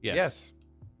Palace. Yes.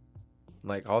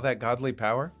 Like all that godly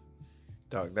power,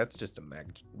 dog. That's just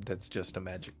a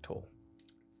magic tool.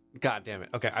 God damn it.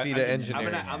 Okay. Feat of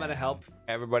engineering. I'm gonna help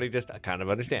everybody just kind of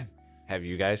understand. Have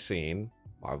you guys seen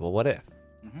Marvel What If?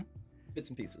 Bits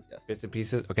and pieces, yes. Bits and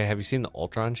pieces. Okay. Have you seen the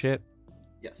Ultron shit?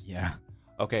 Yes. Yeah.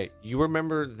 Okay. You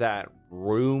remember that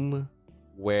room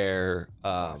where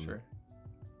Watcher.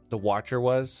 the Watcher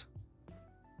was?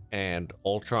 And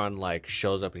Ultron like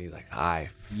shows up and he's like, I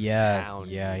Yes. found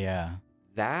Yeah. you." Yeah.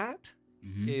 That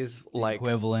Mhm. is like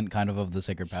Equivalent kind of the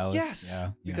Sacred Palace. yes,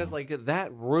 Yeah. because like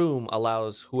that room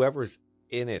allows whoever's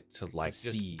in it to like To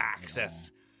just see,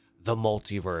 access the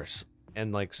multiverse,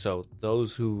 and like so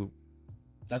those who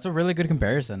That's a really good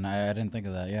comparison. I didn't think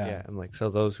of that. Yeah. and like so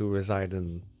those who reside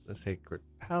in the Sacred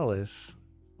Palace,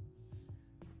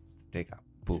 they got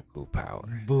buku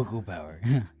power. Buku power.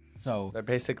 So They're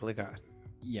basically God.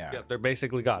 yeah. Yeah, they're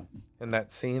basically God. And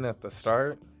that scene at the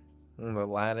start, and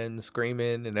Aladdin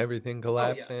screaming and everything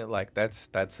collapsing, like that's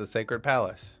the sacred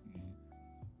palace.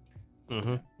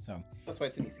 Mm-hmm. So Oh, Oh, That's why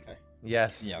it's an isekai.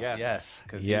 Yes, Yes. yes,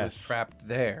 because he was Yes. trapped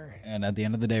there. and at the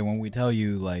end of the day, when we tell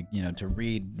you like to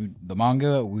read the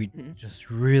manga, we Mhm. just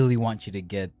really want you to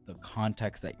get the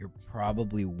context that you're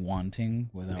probably wanting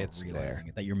without It's realizing there.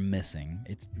 it, that you're missing.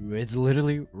 It's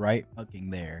literally right fucking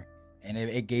there, and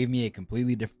it gave me a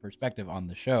completely different perspective on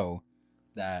the show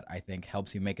that I think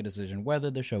helps you make a decision whether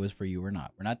the show is for you or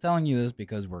not. We're not telling you this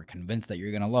because we're convinced that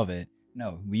you're gonna love it.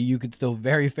 No, you could still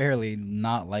very fairly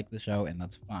not like the show, and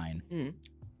that's fine. Mhm.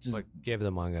 Just Like give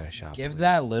the manga a shot. give please.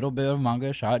 that little bit of manga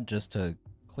a shot just to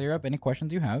clear up any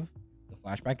questions you have. The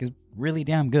flashback is really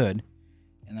damn good,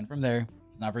 and then from there, if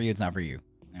it's not for you, it's not for you.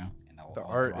 And The I'll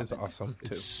art drop is it. awesome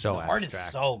too. It's so The art is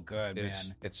abstract. so good, It's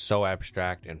man. it's so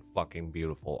abstract and fucking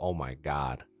beautiful. Oh my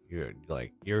god,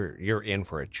 you're in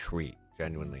for a treat,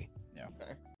 genuinely.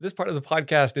 This part of the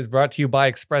podcast is brought to you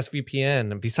by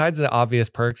ExpressVPN. Besides the obvious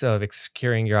perks of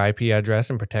securing your IP address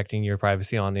and protecting your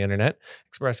privacy on the internet,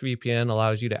 ExpressVPN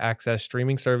allows you to access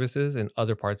streaming services in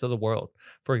other parts of the world.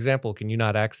 For example, can you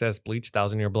not access Bleach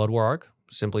 1000 Year Blood War arc?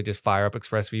 Simply just fire up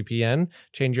ExpressVPN,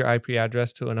 change your IP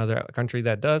address to another country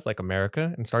that does, like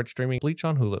America, and start streaming Bleach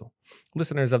on Hulu.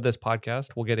 Listeners of this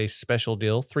podcast will get a special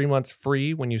deal, 3 months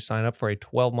free when you sign up for a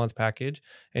 12-month package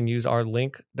and use our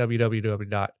link,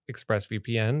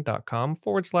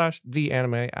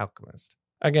 www.expressvpn.com/theanimealchemist.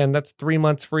 Again, that's 3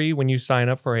 months free when you sign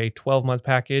up for a 12-month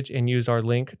package and use our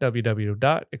link,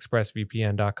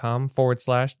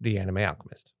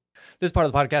 www.expressvpn.com/theanimealchemist. This part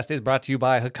of the podcast is brought to you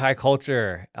by Hakai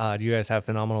Culture. Do you guys have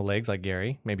phenomenal legs like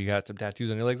Gary? Maybe you got some tattoos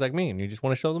on your legs like me and you just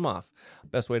want to show them off.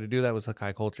 Best way to do that was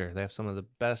Hakai Culture. They have some of the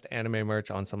best anime merch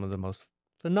on some of the most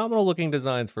phenomenal looking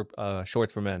designs for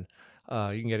shorts for men.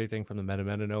 You can get anything from the Meta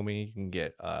Metanomi. You can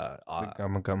get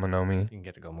Gama Gama Nomi. you can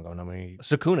get the Gomu Gomu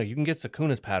Sakuna. You can get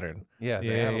Sakuna's pattern Yeah, they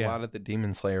Yeah, have yeah. a lot of the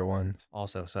Demon Slayer ones.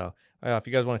 also. So if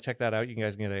you guys want to check that out, you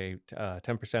guys can get a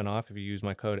 10% off if you use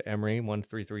my code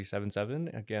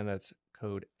Emery13377. Again, that's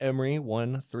code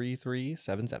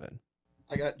Emery13377.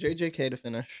 I got JJK to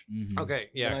finish. Mhm. Okay,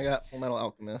 Then I got Full Metal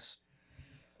Alchemist.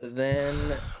 Then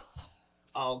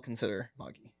I'll consider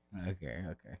Magi. Okay.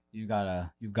 You've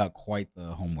got quite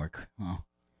the homework. Huh?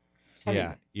 I Yeah,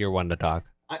 mean, you're one to talk.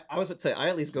 I was about to say, I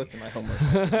at least go through my homework.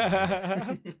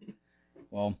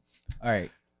 Well, all right.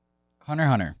 Hunter x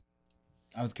Hunter.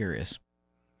 I was curious.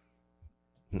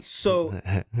 So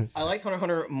I liked Hunter x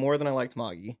Hunter more than I liked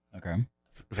Magi. Okay.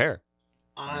 Fair.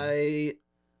 I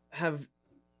have,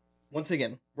 once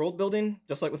again, world building,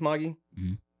 just like with Magi.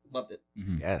 Mhm. Loved it.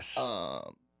 Mm-hmm. Yes.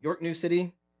 York New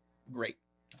City, great.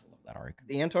 I love that arc.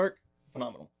 The Antark,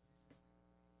 phenomenal.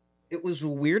 It was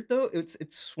weird though.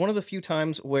 It's one of the few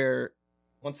times where,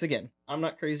 once again, I'm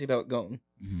not crazy about Gon.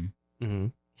 Mm-hmm. Mm-hmm.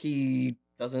 He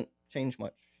doesn't change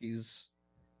much. He's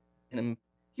a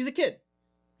kid.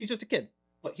 He's just a kid,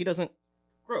 but he doesn't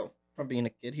grow from being a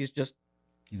kid. He's just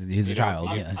He's a child.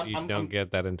 I'm- Yes. I'm- You don't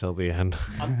get that until the end.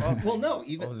 well, no,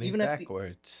 even Only even at the,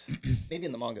 backwards. maybe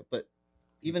in the manga, but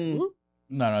even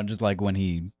No, just like when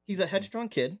he. he's a headstrong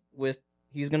kid with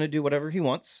he's gonna do whatever he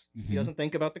wants. Mhm. He doesn't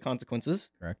think about the consequences.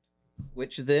 Correct.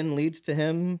 Which then leads to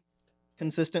him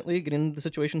consistently getting into the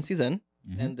situations he's in.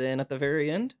 Mhm. And then at the very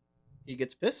end, he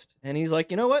gets pissed and he's like,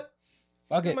 you know what?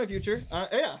 Fuck In it. my future,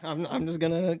 yeah, I'm just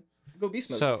gonna go beast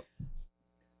mode. So,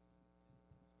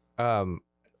 okay,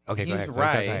 go He's ahead.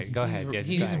 right. Go ahead. He's- Yeah,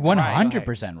 he's go ahead.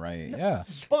 100% right. Yeah.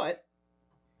 But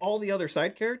all the other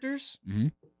side characters,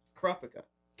 Mhm. Kurapika,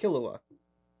 Killua,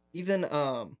 even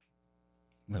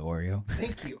The Oreo.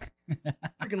 thank you,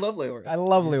 freaking love Leora. I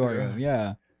love Leorio.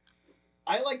 Yeah.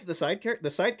 I liked the side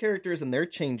characters and their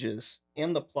changes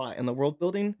and the plot and the world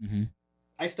building. Mm-hmm.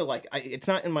 I still like. It's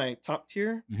not in my top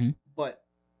tier, Mhm. but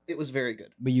it was very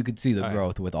good. But you could see the All right.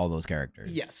 growth with all those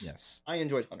characters. Yes. Yes. I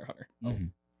enjoyed Hunter x Hunter.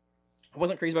 Mhm. I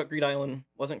wasn't crazy about Greed Island.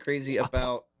 Wasn't crazy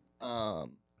about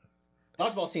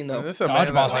dodgeball scene though. This is a Dodgeball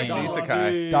man that likes scene.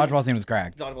 isekai. Dodgeball scene was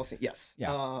cracked. Dodgeball scene. Yes.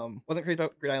 Yeah. Wasn't crazy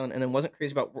about Greed Island, and then wasn't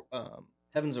crazy about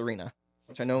Heaven's Arena,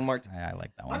 which I know Mark. I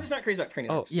like that I'm one. just not crazy about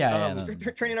training Oh, arcs. yeah,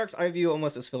 Training arcs I view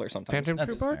almost as filler sometimes. Phantom That's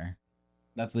Troop arc? fair.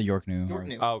 That's the York New. York arc.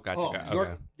 New. Oh, gotcha. Oh,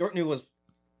 Okay. York New was.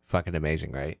 Fucking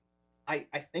amazing, right? I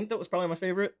think that was probably my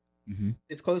favorite. Mhm.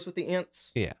 It's close with the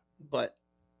ants. Yeah. But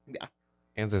yeah,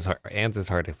 Ants is hard. Ants is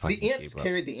hard to fucking the ants keep up.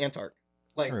 carried the Antark.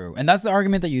 Like True. And that's the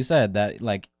argument that you said that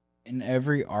like in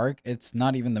every arc, it's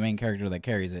not even the main character that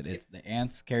carries it. It's the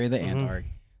ants carry the ant Mhm. arc.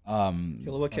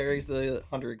 Killua carries the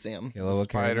Hunter exam. Killua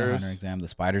carries the Spiders. Hunter exam. The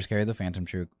spiders carry the Phantom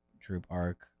Troop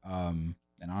arc. And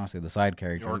honestly, the side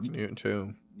character, York New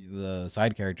too. the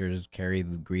side characters carry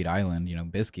the Greed Island. You know,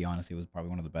 Bisky honestly was probably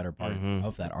one of the better parts Mhm.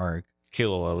 of that arc.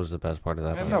 Killua was the best part of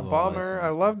that. And Yeah, the well, bomber. that's I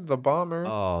nice. loved the bomber.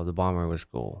 Oh, the bomber was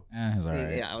cool. It was See,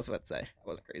 alright. yeah, I was about to say I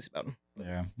wasn't crazy about him.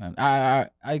 Yeah.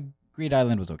 I Greed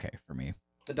Island was okay for me.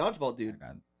 The dodgeball dude,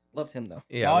 God. loved him though.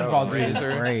 Yeah, Dodgeball that was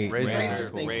dude is great. Razor. Razor,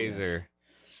 Cool. thank you. Razor.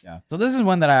 Yeah. So this is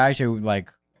one that I actually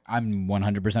like. I'm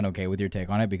 100% okay with your take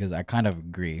on it because I kind of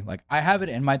agree. Like I have it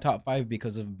in my top 5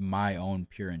 because of my own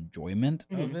pure enjoyment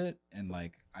of it, and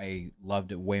like I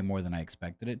loved it way more than I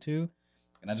expected it to.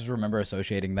 And I just remember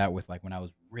associating that with like when I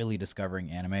was really discovering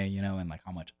anime, you know, and like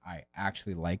how much I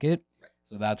actually like it. Right.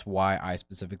 So that's why I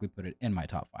specifically put it in my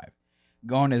top 5.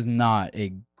 Gon is not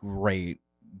a great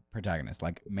protagonist,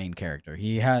 like main character.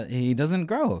 He doesn't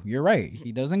grow. You're right.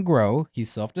 He doesn't grow.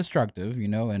 He's self-destructive, you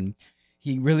know, and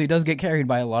he really does get carried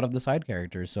by a lot of the side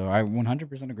characters. So I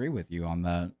 100% agree with you on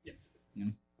that.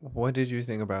 What did you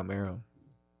think about Meryl?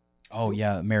 Oh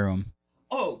yeah, Meruem.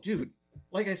 Oh, dude,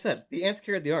 like I said, the ants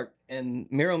carried the arc, and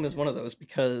Miram is one of those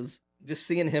because just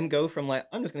seeing him go from like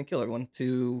I'm just gonna kill everyone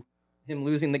to him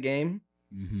losing the game,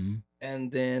 Mm-hmm.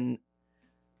 and then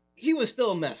he was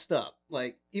still messed up.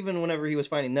 Like even whenever he was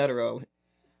fighting Netero,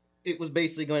 it was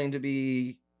basically going to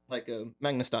be like a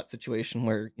Magnestat situation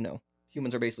where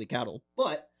humans are basically cattle,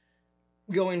 but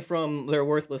going from they're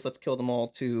worthless, let's kill them all,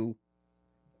 to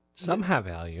Some have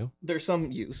value. there's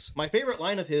some use. My favorite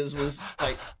line of his was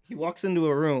like he walks into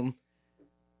a room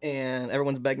and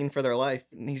everyone's begging for their life,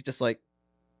 and he's just like,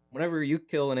 whenever you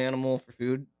kill an animal for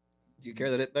food, do you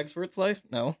care that it begs for its life?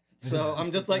 No. So I'm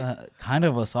just like, kind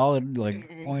of a solid like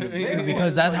point of view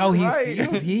because that's how he Right.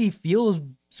 feels. He feels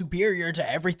superior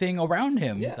to everything around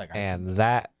him. Yeah. He's like, And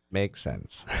that makes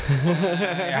sense.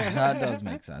 yeah, that does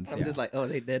make sense. I'm Yeah. just like, oh,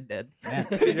 they dead. Man.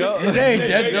 Yo. They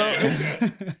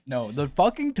dead. No, the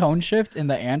fucking tone shift in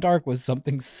the Ant arc was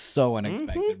something so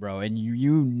unexpected, bro. And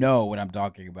you know what I'm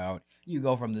talking about. You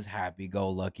go from this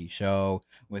happy-go-lucky show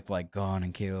with like Gon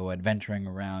and Kilo adventuring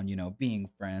around, you know, being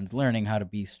friends, learning how to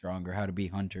be stronger, how to be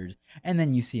hunters, and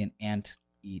then you see an ant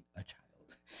eat a child.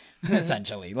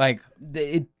 Essentially, like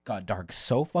it got dark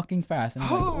so fucking fast. And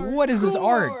I'm like, what is this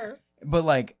arc? But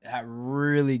like that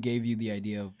really gave you the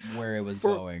idea of where it was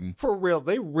going. For real,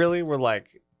 they really were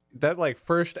like that. Like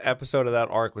first episode of that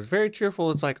arc was very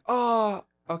cheerful. It's like, oh,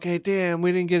 okay, damn,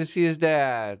 we didn't get to see his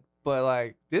dad, but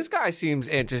like this guy seems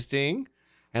interesting.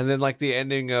 And then like the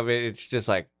ending of it, it's just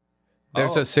like,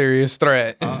 There's oh, a serious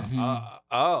threat.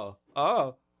 oh.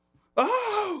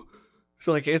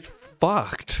 So like it's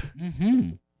fucked.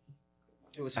 Mm-hmm.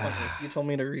 It was funny. You told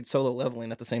me to read Solo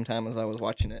Leveling at the same time as I was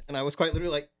watching it, and I was quite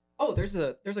literally like, "Oh, there's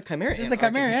a Chimera." There's the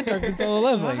Chimera Ant arc in Solo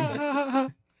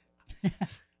Leveling.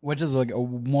 Which is like a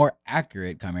more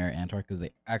accurate Chimera Ant arc because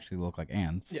they actually look like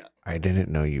ants. Yeah. I didn't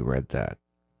know you read that.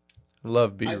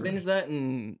 Love I beer. binged that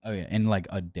in Oh yeah, in like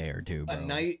a day or two, bro. a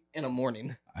night and a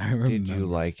morning. I remember. Did you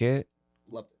like it?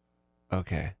 Loved it.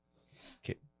 Okay.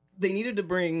 They needed to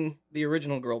bring the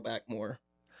original girl back more,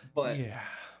 but Yeah.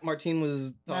 Martine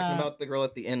was talking Nah. about the girl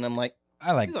at the end. I'm like,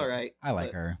 I like. she's all right. I like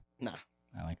but her. Nah,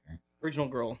 I like her. original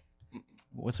girl.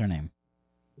 What's her name?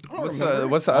 I don't What's remember.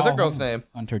 what's the other Oh, girl's name?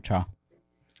 Hunter Cha.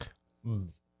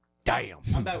 Damn.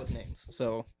 I'm bad with names,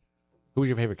 so Who's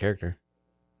your favorite character?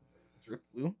 Drip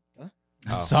Blue. Huh?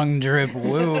 Oh. Sung Drip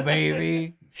Woo,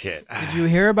 baby. Shit. Did you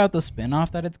hear about the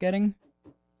spin-off that it's getting?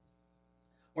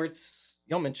 Where it's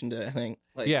y'all mentioned it, I think.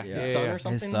 Like Yeah, his yeah, son yeah. or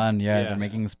something. His son, yeah, Yeah. they're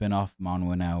making a spin-off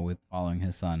manhwa now with following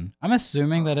his son. I'm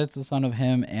assuming that it's the son of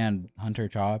him and Hunter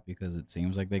Cha because it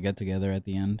seems like they get together at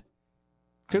the end.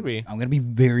 Could be. I'm gonna be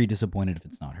very disappointed if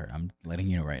it's not her. I'm letting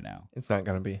you know right now. It's not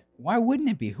gonna be. Why wouldn't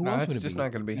it be? Who No, else it's would it just be?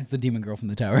 not gonna be. It's the demon girl from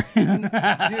the tower.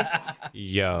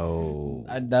 Yo.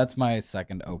 That's my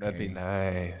second okay. That'd be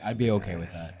nice. I'd be okay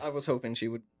with that. I was hoping she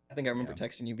would. I think I remember Yeah.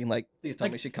 texting you, being like, "Please tell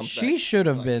Like, me she comes she back." should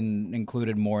have Like, been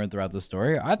included more throughout the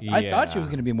story. I thought she was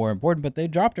Yeah. going to be more important, but they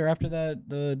dropped her after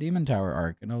the Demon Tower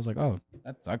arc, and I was like, oh,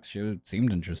 that sucks.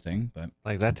 Seemed interesting, but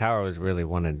Like that tower was really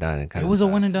one and done. it was a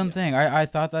one and done thing. I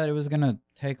thought that it was going to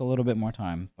take a little bit more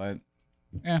time, but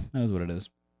yeah, that is what it is.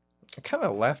 It kind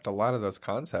of left a lot of those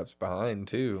concepts behind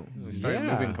too. We started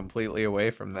Yeah. moving completely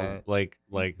away from that. Like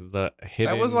the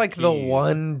hidden. That was like the keys.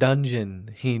 one dungeon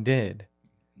he did.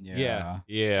 Yeah.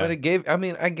 Yeah. But it gave, I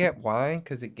mean, I get why,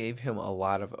 because it gave him a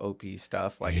lot of OP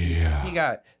stuff. Like, Yeah. he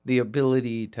got the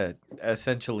ability to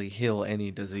essentially heal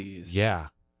any disease. Yeah.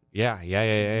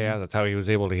 Yeah. That's how he was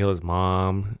able to heal his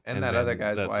mom And that then other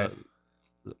guy's wife.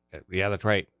 Yeah, that's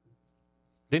right.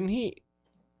 Didn't he?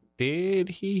 Did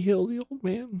he heal the old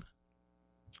man?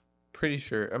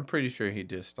 I'm pretty sure he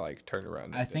just, like, turned around.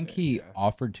 and I did think it, he yeah.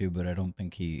 offered to, but I don't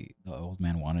think the old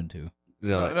man wanted to.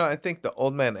 No, I think the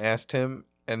old man asked him,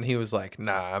 and he was like,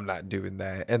 nah, I'm not doing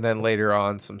that. And then later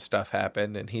on, some stuff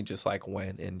happened, and he just, like,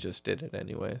 went and just did it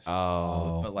anyways.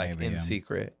 Oh, but, like, maybe, in yeah.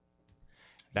 secret.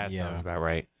 that Yeah. sounds about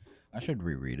right. I should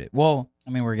reread it. Well,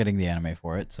 I mean, we're getting the anime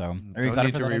for it, so are you Don't excited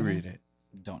need for to that anime? reread it.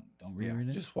 Don't Yeah, reread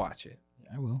it. just watch it.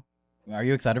 I will. Are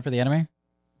you excited for the anime?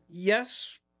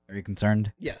 yes, Are you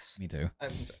concerned? yes. Me too. I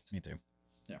have concerns. Me too.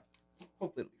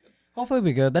 Hopefully, it'll be good. Hopefully it'll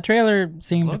be good. The trailer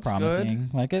seemed Looks promising.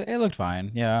 Like it looked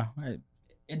fine. Yeah.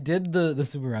 It did the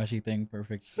Subarashi thing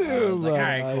perfect. I was like, all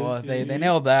right, cool. They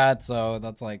nailed that. So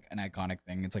that's like an iconic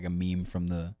thing. It's like a meme from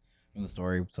the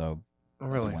story. So I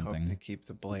really one hope thing. to keep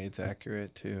the blades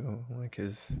accurate too. Like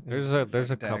his There's a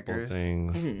couple daggers.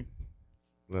 things Mhm.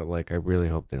 that like I really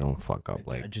hope they don't fuck up.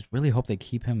 I Like just really hope they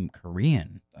keep him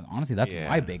Korean. Honestly, that's Yeah.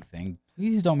 my big thing.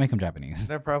 Please don't make him Japanese.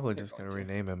 They're probably just gonna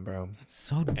rename him, bro. It's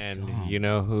so and dumb. you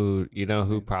know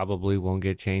who probably won't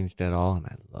get changed at all, and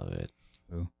I love it.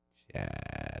 Who?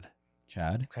 Chad.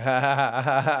 Chad,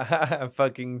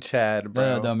 Fucking Chad,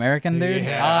 bro. the American dude.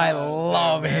 Yeah. I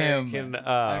love him. American,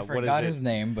 I what is forgot it? his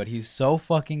name, but he's so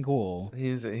fucking cool.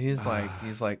 He's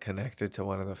like connected to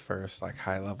one of the first like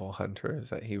high level hunters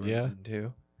that he runs Yeah.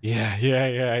 into.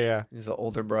 Yeah. He's the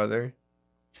older brother.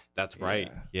 That's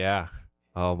right. Yeah.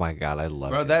 Oh my god, I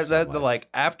love Bro, him that so the much. like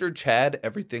after Chad,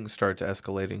 everything starts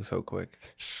escalating so quick.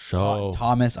 so.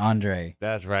 Thomas Andre.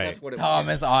 That's right. That's what it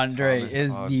Thomas Andre Thomas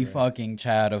is the Andre. fucking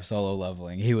Chad of Solo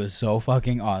Leveling. He was so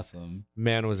fucking awesome.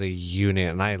 Man was a unit,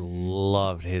 and I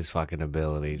loved his fucking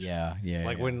abilities. Yeah.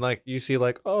 Like yeah. when like you see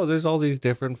like, oh, there's all these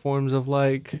different forms of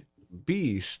like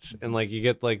beasts, and like you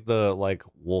get like the like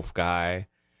wolf guy,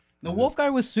 The wolf guy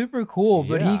was super cool,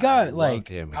 but Yeah, he I got loved like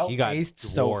him. He got outpaced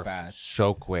so dwarfed fast.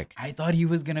 so quick. I thought he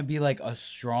was gonna be like a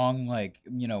strong, like,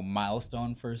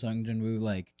 milestone for Sung Jin Woo,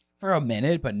 like for a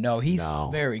minute, but no, he No.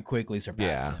 very quickly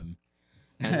surpassed Yeah. him.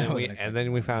 And I then wasn't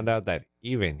expecting we that. found out that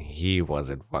even he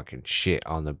wasn't fucking shit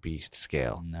on the beast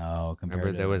scale. No, compared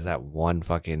Remember to there was that one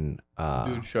fucking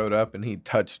Dude showed up and he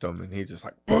touched him and he just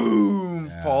like boom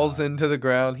Yeah. falls into the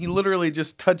ground. He literally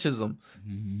just touches him.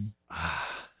 Mhm.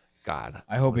 God.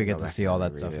 I hope wanna you get go to back see and all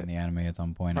that reread stuff it. in the anime at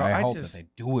some point. Bro, I I hope just- that they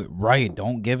do it right.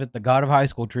 Don't give it the God of High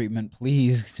School treatment,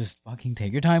 please. Just fucking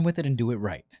take your time with it and do it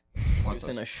right. You're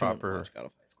saying I shouldn't watch God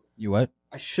of High School. You what?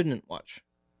 I shouldn't watch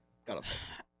God of High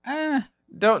School.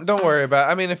 Don't worry about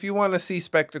it. I mean, if you want to see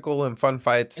spectacle and fun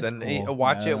fights, It's then cool.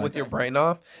 watch Yeah, it with your brain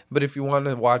off. But if you want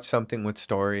to watch something with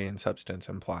story and substance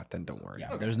and plot, then don't worry.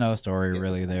 Yeah, there's no story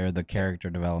really there. The character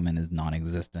development is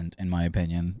non-existent, in my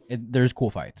opinion. There's cool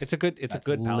fights. It's a good That's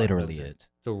palate literally cleanser. it.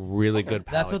 It's a really good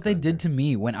palate That's what they did to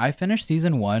me when I finished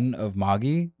season 1 of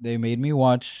Magi. They made me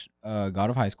watch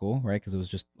God of High School, right? Because it was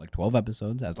just like 12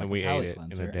 episodes as like And we a palate ate it in a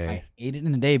cleanser. day. I ate it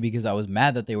in a day because I was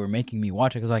mad that they were making me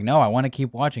watch it. Because like, no, I want to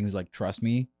keep watching. He's like, trust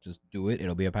me, just do it.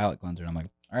 It'll be a palate cleanser. And I'm like,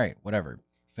 all right, whatever.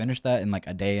 Finished that in like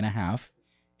a day and a half,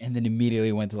 and then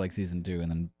immediately went to like season 2 and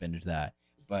then binged that.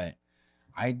 But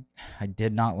I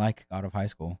did not like God of High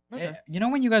School. Okay. You know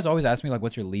when you guys always ask me like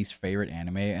what's your least favorite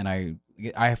anime, and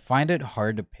I find it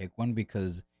hard to pick one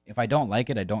because if I don't like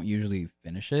it, I don't usually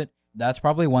finish it. That's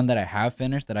probably one that I have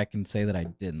finished that I can say that I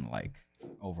didn't like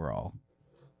overall.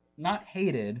 Not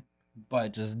hated,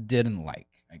 but just didn't like,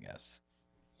 I guess.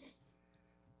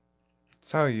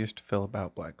 That's how I used to feel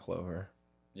about Black Clover.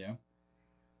 Yeah,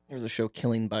 There was a show,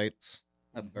 Killing Bites.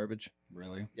 That's garbage.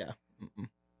 really. Mm-mm.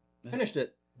 Finished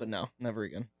it, but no, never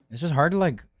again. It's just hard to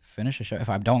like finish a show. If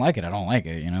I don't like it, I don't like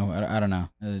it. You know, I don't know.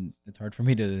 It's hard for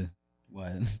me to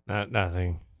what.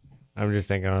 Nothing. I'm just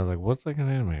thinking. I was like, what's like an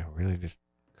anime I really just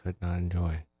could not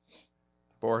enjoy.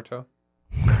 Boruto.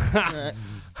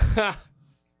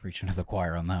 Preaching to the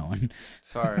choir on that one.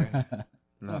 Sorry.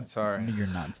 Not sorry. You're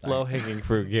not sorry. Low hanging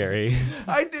fruit, Gary.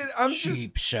 I did. I'm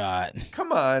Cheap shot. just.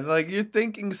 Come on, like you're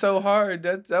thinking so hard.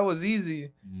 That was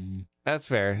easy. Mm. That's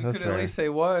fair. You That's could fair. at least say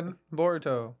one.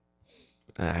 Boruto.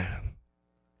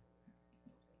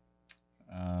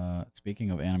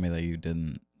 Speaking of anime that you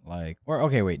didn't like, or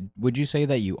okay, wait, would you say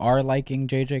that you are liking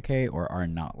JJK or are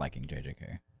not liking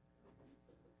JJK?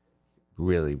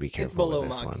 Really be careful below with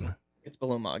this Maki. one. It's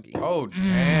below Magi. Oh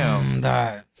damn.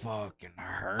 That fucking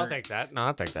hurt. I'll take that. No,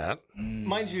 I'll take that.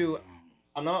 Mind you,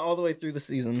 I'm not all the way through the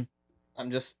season.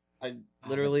 I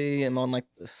literally am on like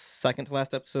the second to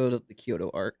last episode of the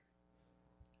Kyoto arc.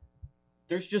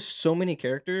 There's just so many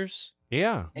characters,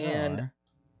 Yeah. and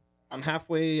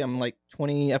I'm like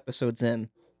 20 episodes in,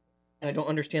 and I don't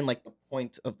understand like the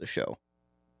point of the show.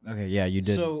 Okay, yeah, you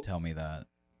did So- tell me that.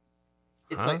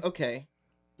 It's Huh? like, okay,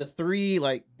 the 3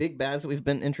 like big bads that we've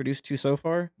been introduced to so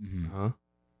far Mhm.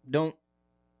 Huh?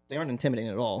 they aren't intimidating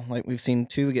at all. Like we've seen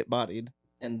 2 get bodied,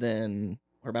 and then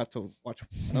we're about to watch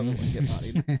another one get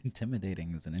bodied.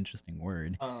 Intimidating is an interesting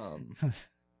word.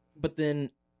 But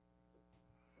then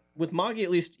with Magi, at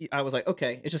least I was like,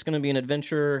 okay, it's just going to be an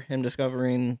adventure, him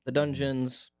discovering the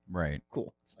dungeons. Right.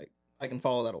 Cool. Like I can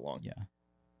follow that along. Yeah.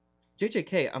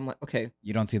 JJK, I'm like, okay,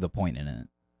 You don't see the point in it.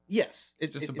 yes,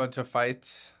 Just a bunch of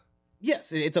fights.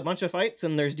 yes, it's a bunch of fights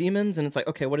and there's demons, and it's like,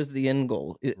 okay, what is the end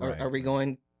goal? Right, Are we right.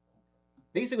 going?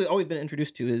 Basically, all we've been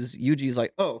introduced to is Yuji's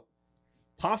like, oh,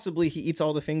 possibly he eats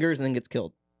all the fingers and then gets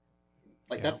killed.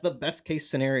 Like Yeah. that's the best case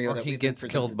scenario. Or that he we've been gets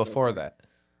presented killed so before far. that.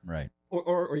 Right.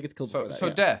 Or he gets killed before that. So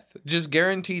yeah. death. Just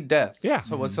guaranteed death. Yeah.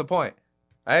 So what's the point?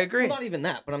 I agree. Well, not even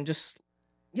that, but I'm just,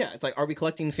 yeah, it's like, are we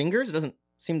collecting fingers? It doesn't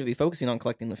seem to be focusing on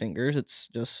collecting the fingers. It's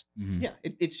just, Mhm. yeah,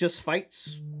 it's just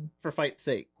fights for fight's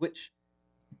sake. Which,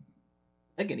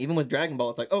 again, even with Dragon Ball,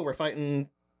 it's like, oh, we're fighting,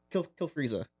 kill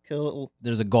Frieza, kill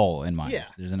There's a goal in mind. Yeah.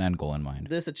 There's an end goal in mind.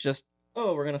 this. It's just,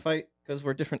 oh, we're gonna fight because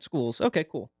we're different schools. Okay,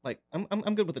 cool. Like,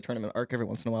 I'm good with the tournament arc every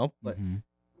once in a while, but Mhm.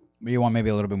 But you want maybe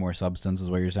a little bit more substance, is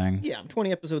what you're saying? yeah, I'm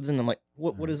 20 episodes in. I'm like,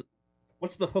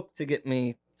 what's the hook to get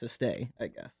me to stay? I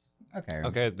guess. Okay.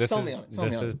 Okay. This Sell me on it, sell me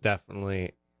this on is it.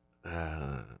 definitely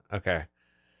okay.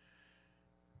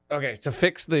 Okay, to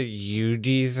fix the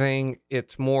UD thing,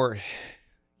 it's more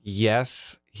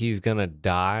yes, he's gonna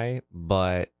die,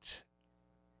 but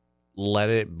let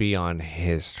it be on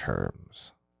his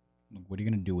terms. What are you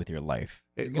gonna do with your life?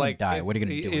 You're It- gonna like, die. if- What are you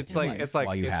gonna do with it's your like- life it's like-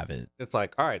 while you it- have it? It's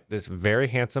like, all right, this very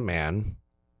handsome man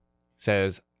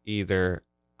says either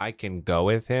I can go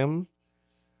with him,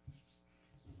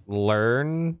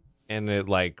 learn, and it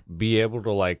like be able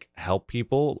to like help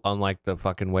people, unlike the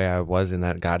fucking way I was in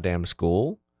that goddamn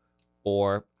school,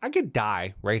 or I could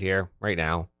die right here, right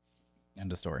now.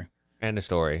 End of story. End of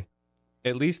story.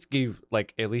 At least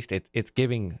it's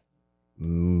giving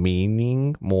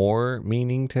more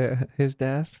meaning to his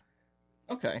death.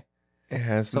 Okay. It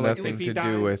has So, like, nothing if he to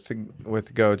do dies-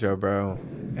 with Gojo, bro.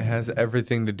 It has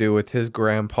everything to do with his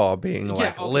grandpa being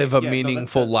like, okay, live a yeah, no,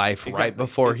 meaningful that's- life right exactly.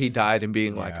 before he It's- died, and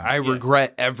being like, Yeah. I Yes.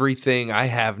 regret everything. I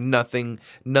have nothing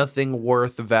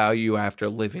worth value after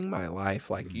living my life.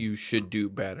 Like, you should do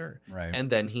better. Right. And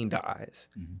then he dies,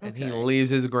 Mhm. and he Okay. leaves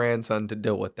his grandson to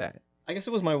deal with that. I guess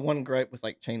it was my one gripe with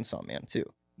like Chainsaw Man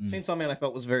too. Mm. Chainsaw Man I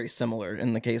felt was very similar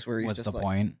in the case where he's What's just the like,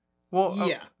 point? Well,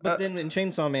 yeah. But then in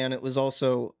Chainsaw Man, it was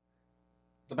also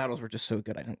the battles were just so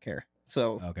good I didn't care.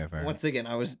 So Okay, fair. once again,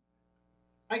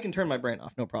 I can turn my brain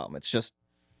off, no problem. It's just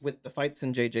with the fights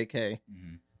in JJK,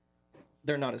 Mhm.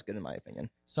 they're not as good in my opinion.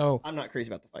 So I'm not crazy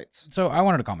about the fights. So I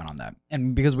wanted to comment on that,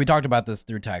 and because we talked about this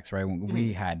through text, right? Mm-hmm.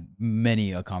 We had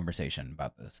many a conversation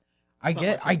about this. I Not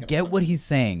get, much I is gonna get come. what he's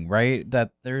saying, right?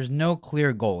 That there's no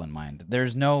clear goal in mind.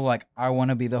 There's no like, I want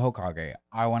to be the Hokage.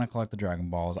 I want to collect the Dragon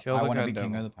Balls. Kill I the want to be Gundam.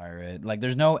 king of the pirate. Like,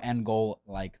 there's no end goal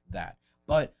like that.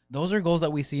 But those are goals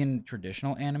that we see in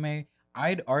traditional anime.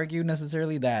 I'd argue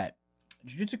necessarily that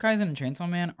Jujutsu Kaisen and Chainsaw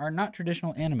Man are not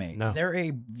traditional anime. No. They're a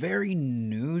very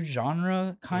new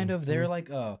genre, kind of. They're Mhm. like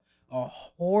a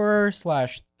horror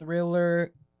 /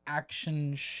 thriller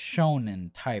action shonen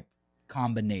type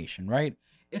combination, right?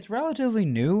 It's relatively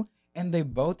new, and they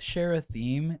both share a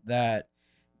theme that,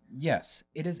 yes,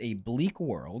 it is a bleak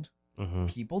world. Mm-hmm.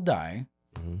 People die,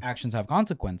 Mhm. actions have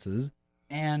consequences,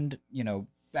 and,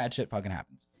 bad shit fucking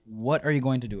happens. What are you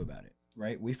going to do about it?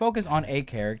 Right? We focus on a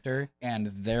character and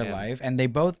their Yeah. life, and they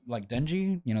both, like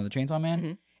Denji, the Chainsaw Man,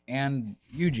 Mhm. and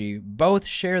Yuji, both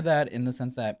share that in the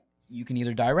sense that you can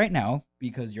either die right now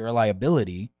because you're a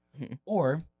liability, Mhm.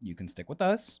 or you can stick with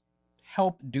us,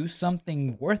 help do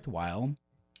something worthwhile,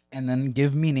 and then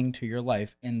give meaning to your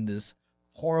life in this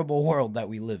horrible world that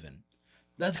we live in.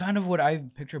 That's kind of what I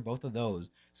picture both of those.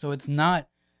 So it's not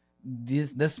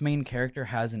this main character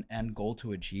has an end goal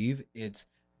to achieve. It's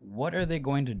what are they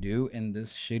going to do in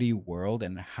this shitty world,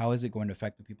 and how is it going to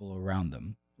affect the people around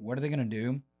them? What are they going to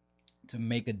do to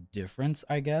make a difference,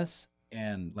 I guess?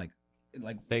 And like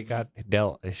They got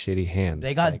dealt a shitty hand.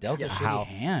 they got Like, dealt a how, shitty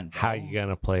hand. How bro. you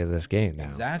gonna play this game now?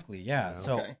 Exactly, yeah. Yeah.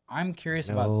 So Okay. I'm curious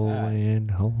No about that.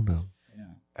 and hold on. Yeah.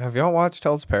 have y'all watched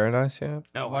Hell's Paradise yet?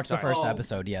 No, Watch the sorry. first Oh.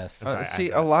 episode, yes. I'm sorry,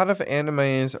 See, I- a lot of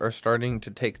animes are starting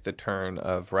to take the turn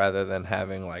of, rather than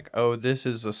having like, oh, this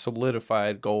is a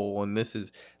solidified goal and this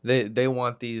is they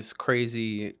want these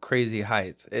crazy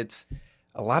heights. It's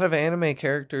a lot of anime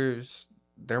characters,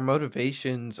 their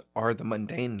motivations are the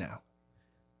mundane now.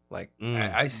 Like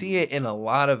I see it in a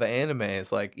lot of animes,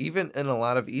 like even in a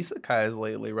lot of isekais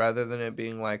lately, rather than it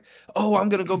being like, oh, I'm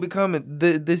gonna go become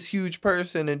this huge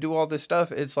person and do all this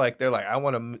stuff. It's like they're like, I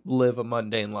want to live a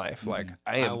mundane life. Like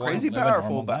I I am wanna crazy live a powerful,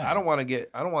 normal but I don't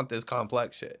life. want this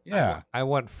complex shit. Yeah. I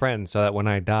want friends so that when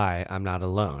I die, I'm not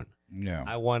alone. Yeah.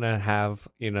 I want to have,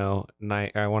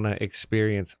 I want to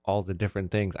experience all the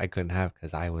different things I couldn't have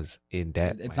because I was in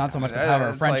debt. It's my not so much the time. power of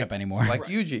It's friendship like- anymore. Like Right.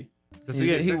 Yuji. Yeah,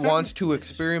 He exactly. wants to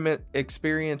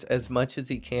experience as much as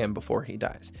he can before he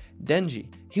dies.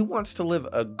 Denji, he wants to live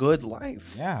a good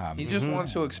life. yeah. He just Mhm.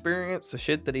 wants to experience the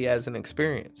shit that he hasn't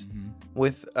experienced. Mhm.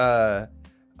 With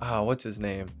what's his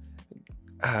name?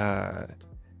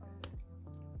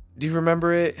 Do you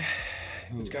remember it?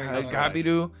 Who-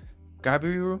 Gabiru.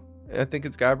 I think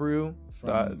it's Gabiru.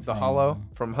 The Hollow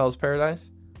from Hell's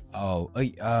Paradise. Oh,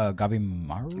 Gabimaru?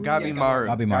 Gabimaru.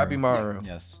 Gabimaru. Gabimaru.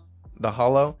 Yes. The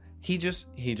Hollow. He just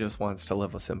wants to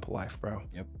live a simple life, bro.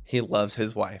 Yep. He loves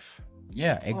his wife.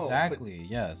 Yeah, but exactly.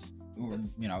 Yes.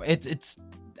 that's- It's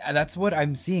that's what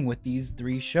I'm seeing with these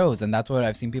three shows, and that's what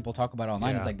I've seen people talk about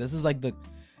online. Yeah. It's like this is like the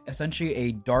essentially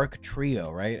a dark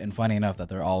trio, right? And funny enough that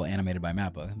they're all animated by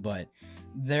Mappa, but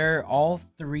they're all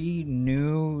three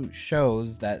new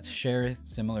shows that share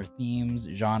similar themes,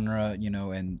 genre,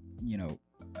 and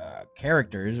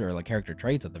characters, or like character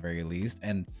traits at the very least,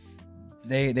 and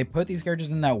they put these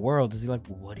characters in that world to see like,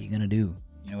 what are you gonna do?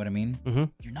 You know what I mean?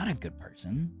 Mhm. You're not a good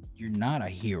person. You're not a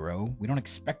hero. We don't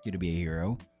expect you to be a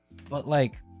hero, but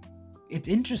like, it's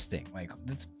interesting. Like,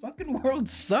 this fucking world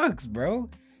sucks, bro.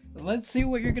 Let's see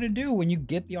what you're gonna do when you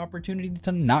get the opportunity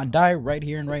to not die right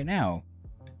here and right now.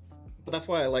 But that's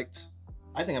why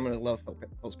I think I'm gonna love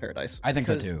Hell's Paradise. I think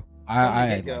so Because too. From I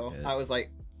the liked get-go, it. I was like,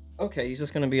 okay, he's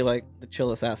just gonna be like the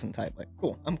chill assassin type. Like,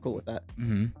 cool, I'm cool with that.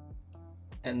 Mm-hmm.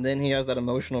 And then he has that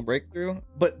emotional breakthrough.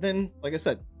 But then, like I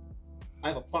said, I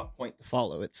have a plot point to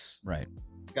follow. It's Right.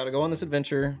 got to go on this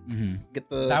adventure, Mm-hmm. get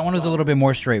the. That one was a flower. little bit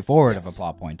more straightforward of a Yes.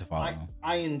 plot point to follow.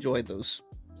 I enjoyed those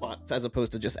plots as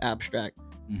opposed to just abstract,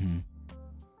 Hmm.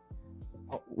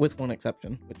 with one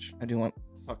exception, which I do want to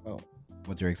talk about.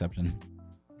 What's your exception?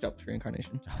 Jobless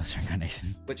Reincarnation, Jobless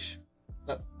Reincarnation. which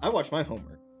I watched my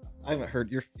homework. I haven't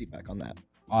heard your feedback on that.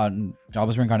 On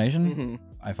Jobless Reincarnation, Hmm.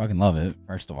 I fucking love it.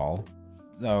 First of all,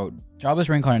 so Jobless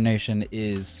Reincarnation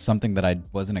is something that I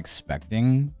wasn't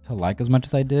expecting to like as much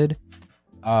as I did.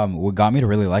 What got me to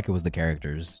really like it was the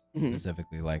characters Mhm.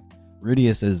 specifically. Like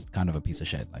Rudius is kind of a piece of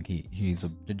shit. Like he's a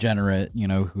degenerate,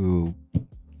 who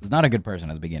was not a good person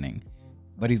at the beginning,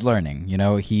 but he's learning.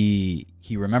 He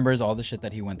remembers all the shit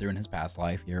that he went through in his past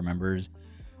life. He remembers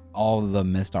all the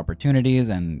missed opportunities,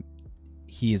 and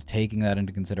he is taking that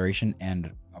into consideration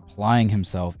and applying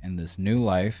himself in this new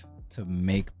life to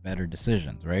make better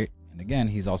decisions, right? And again,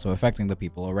 he's also affecting the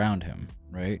people around him,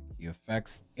 right? He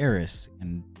affects Eris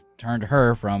and turned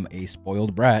her from a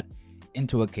spoiled brat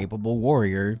into a capable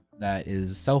warrior that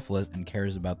is selfless and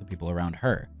cares about the people around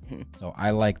her. Mhm. So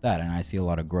I like that, and I see a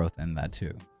lot of growth in that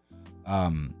too.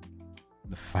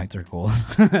 The fights are cool.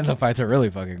 The fights are really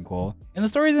fucking cool, and the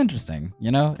story's interesting.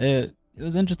 It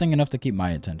was interesting enough to keep my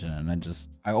attention, and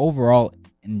I overall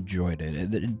enjoyed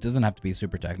it. It doesn't have to be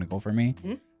super technical for me.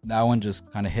 Mhm. That one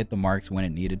just kind of hit the marks when it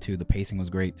needed to. The pacing was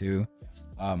great too. Yes.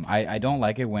 I don't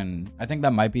like it when, I think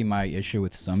that might be my issue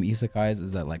with some isekais,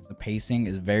 is that like the pacing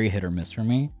is very hit or miss for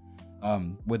me.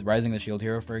 With Rising the Shield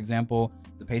Hero, for example,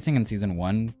 the pacing in season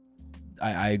 1,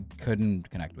 I couldn't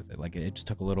connect with it. Like it just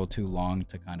took a little too long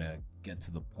to kind of get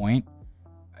to the point.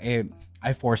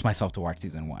 I forced myself to watch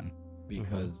season 1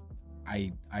 because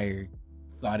I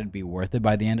thought it'd be worth it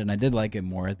by the end, and I did like it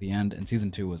more at the end, and season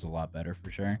 2 was a lot better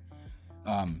for sure.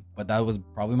 But that was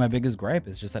probably my biggest gripe.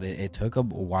 It's just that it took a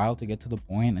while to get to the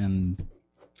point, and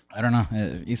I don't know.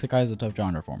 Isekai is a tough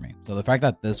genre for me. So the fact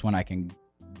that this one I can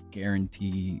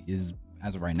guarantee is,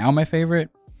 as of right now, my favorite,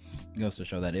 goes to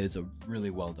show that it is a really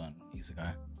well done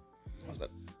isekai.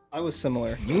 I was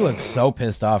similar. You look so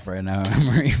pissed off right now,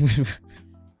 Emery.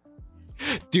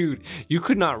 Dude, you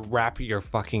could not wrap your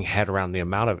fucking head around the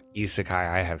amount of isekai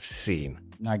I have seen.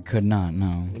 I could not,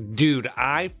 no. Dude,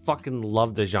 I fucking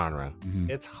love the genre. Mhm.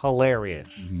 It's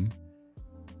hilarious. Mhm.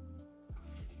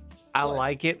 I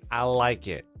like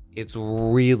it. It's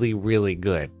really, really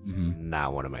good. Mhm.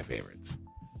 Not one of my favorites.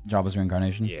 Jobless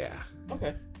Reincarnation. Yeah.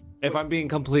 Okay. If I'm being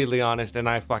completely honest, and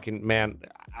I put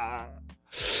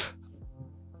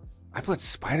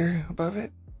Spider above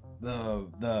it.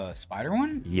 The spider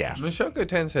one? Yes. Mushoku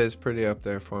Tensei is pretty up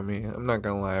there for me. I'm not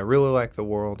gonna lie. I really like the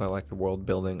world. I like the world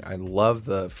building. I love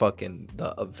the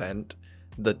event,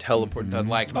 the teleport, the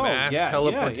like Oh, mass yeah,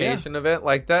 teleportation event.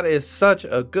 Like that is such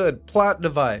a good plot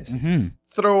device. Mm-hmm.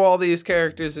 Throw all these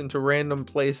characters into random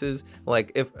places.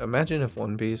 Like imagine if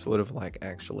One Piece would have like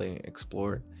actually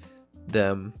explored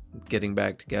them getting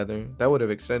back together. That would have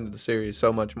extended the series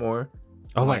so much more.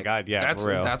 Oh my Like, god, yeah, for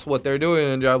real. That's what they're doing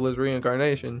in Jobless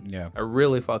Reincarnation. Yeah. I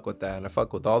really fuck with that. I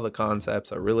fuck with all the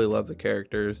concepts. I really love the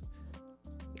characters.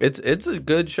 It's a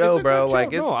good show, It's a bro. good show.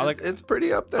 Like No, it's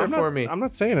pretty up there I'm for not, me. I'm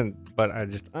not saying it, but I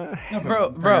just bro,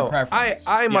 for your I preference.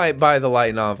 might buy the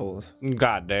light novels.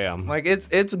 god damn. Like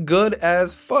it's good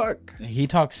as fuck. He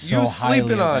talks so You highly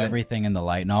sleeping of on it. everything in the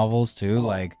light novels too.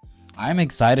 Like, I'm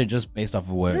excited just based off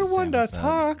of what You're one Sam to said.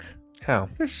 talk. How?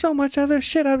 There's so much other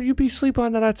shit you be sleep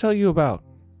on that I tell you about.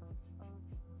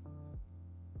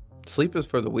 Sleep is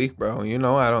for the weak, bro. You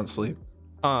know I don't sleep.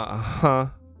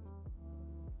 How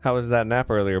was that nap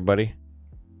earlier, buddy?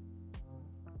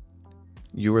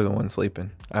 You were the one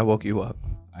sleeping. I woke you up.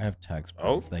 I have text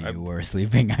Oh, proof that you were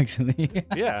sleeping actually.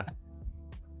 Yeah.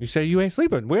 You say you ain't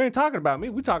sleeping. We ain't talking about me.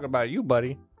 We talking about you,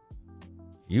 buddy.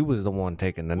 You was the one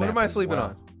taking the nap. What am I as sleeping well.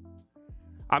 on?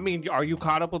 I mean, are you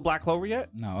caught up with Black Clover yet?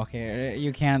 No, okay,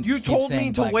 you can't. You keep told me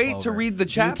saying to Black wait to Clover. read the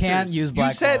chapters. You can't use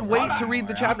Black You said Clover wait to anymore. read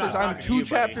the I'm chapters. not I'm talking to 2 you, buddy.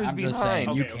 chapters I'm just saying,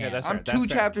 behind. you Okay, can't. that's I'm fair, 2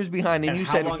 that's fair. chapters behind, and you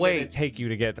how said long did it wait. take you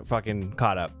to get fucking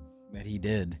caught up? But he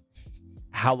did.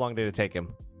 How long did it take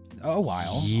him? A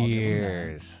while. I'll give him that.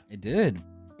 Years. It did.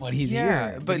 But he's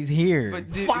Yeah, here. but- He's here.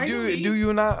 But Finally. do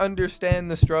you not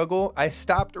understand the struggle? I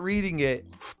stopped reading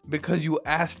it because you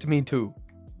asked me to.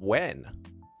 When?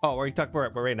 Oh, are you talking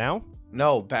about right now?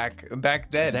 No, back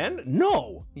then. Then?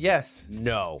 No. Yes,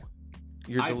 No.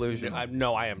 you're delusional.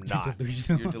 No, I am not.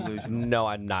 You're delusional. No,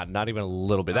 I'm not. Not even a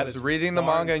little bit. I That was is reading the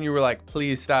far- manga and you were like,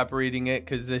 please stop reading it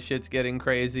because this shit's getting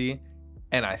crazy.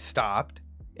 And I stopped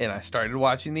and I started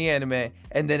watching the anime.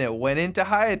 And then it went into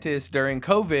hiatus during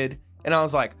COVID. And I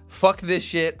was like, fuck this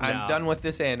shit. I'm No. done with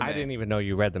this anime. I didn't even know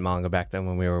you read the manga back then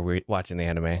when we were watching the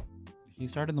anime. He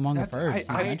started the manga first.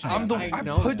 He mentioned I'm it. the I I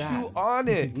know put that. you on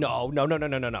it. No.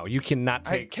 You cannot I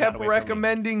take kept that away from me.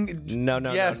 recommending. No.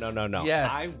 Yes. Yes.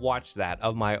 I watched that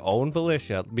of my own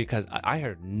volition because I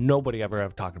heard nobody ever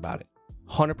have talked about it.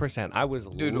 100%. I was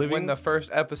Dude, living. when the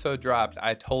first episode dropped,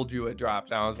 I told you it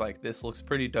dropped, and I was like, this looks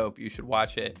pretty dope. You should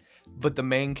watch it. But the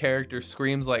main character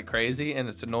screams like crazy, and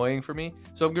it's annoying for me.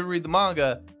 So I'm going to read the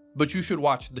manga, but you should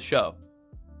watch the show.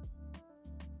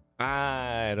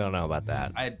 I don't know about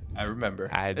that. I remember.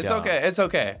 It's It's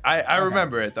okay. I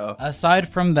remember it, though. Aside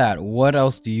from that, what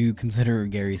else do you consider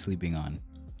Gary sleeping on?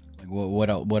 Like,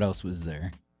 what else was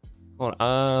there? Hold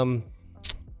on.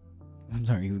 I'm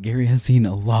sorry, 'cause Gary has seen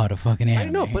a lot of fucking anime.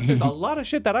 I know, but there's a lot of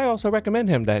shit that I also recommend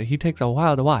him that he takes a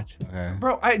while to watch. Okay.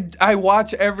 Bro, I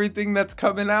watch everything that's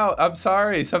coming out. I'm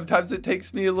sorry. Sometimes it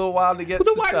takes me a little while to get Well,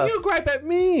 then to why stuff. do you gripe at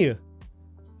me?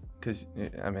 Because,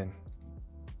 I mean,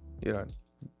 you don't.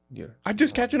 I'm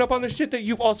just catching up on the shit that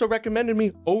you've also recommended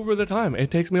me over the time. It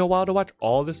takes me a while to watch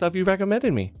all the stuff you've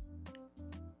recommended me.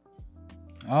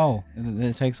 Oh,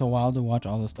 it takes a while to watch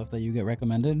all the stuff that you get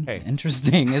recommended. Hey.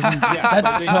 Interesting, isn't?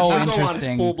 That's so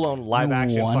interesting. Full blown live No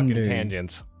action wonder. fucking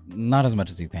tangents. Not as much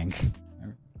as you think.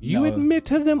 You No, admit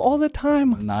to them all the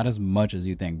time. not as much as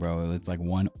you think, bro. It's like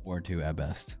 1 or 2 at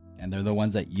best, and they're the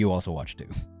ones that you also watch too.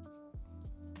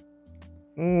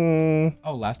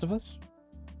 Oh, Last of Us.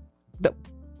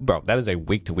 Bro, that is a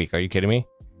week to week. Are you kidding me?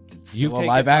 It's still a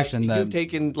live action that. You've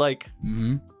taken like.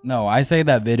 hmm No, I say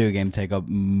that video game take up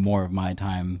more of my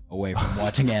time away from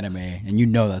watching anime, and you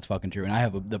know that's fucking true. And I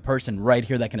have the person right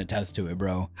here that can attest to it,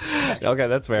 bro. Okay,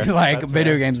 that's fair. Like That's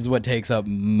video fair. games is what takes up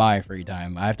my free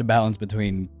time. I have to balance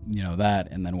between that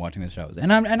and then watching the shows.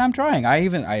 And I'm trying.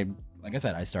 I like I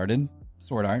said, I started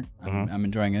Sword Art. I'm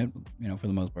enjoying it. For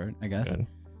the most part, I guess. Good.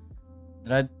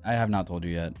 Did I have not told you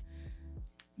yet.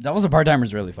 That was a part timer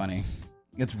is really funny.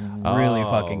 It's really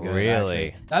fucking good. Really?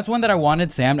 Actually. That's one that I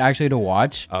wanted Sam actually to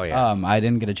watch. Oh, yeah. I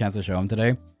didn't get a chance to show him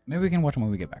today. Maybe we can watch him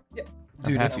when we get back. Yeah.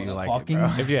 Dude, I'm it's happy you like it, fucking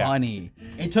bro. Yeah. funny.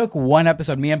 It took one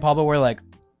episode. Me and Pablo were like,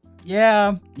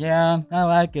 yeah, I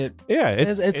like it. Yeah,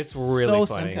 it's really so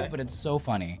funny. simple, but it's so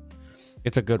funny.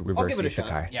 It's a good reverse give it a shot.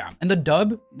 isekai. Yeah, and the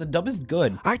dub is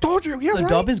good. I told you. Yeah, The right.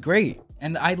 dub is great,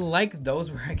 and I like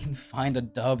those where I can find a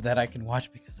dub that I can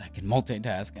watch because I can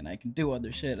multitask and I can do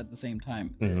other shit at the same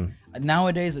time. Mhm.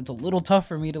 Nowadays, it's a little tough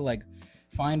for me to like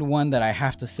find one that I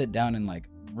have to sit down and like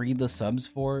read the subs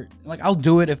for. Like, I'll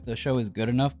do it if the show is good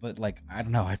enough, but like I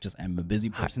don't know, I'm a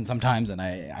busy person sometimes, and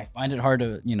I find it hard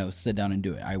to sit down and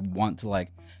do it. I want to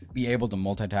like be able to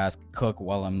multitask, cook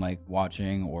while I'm like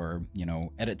watching, or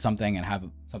edit something and have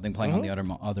something playing on the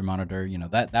other monitor.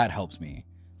 That helps me.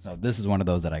 So this is one of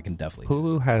those that I can definitely do.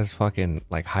 Hulu has fucking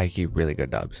like high-key really good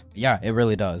dubs. Yeah, it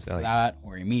really does. Like- That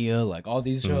or Emilia, like all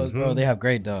these shows, bro, Mhm. they have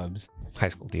great dubs. High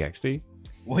School DxD.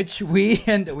 Which we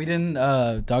didn't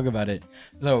talk about it.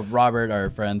 So Robert, our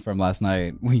friend from last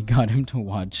night, we got him to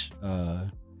watch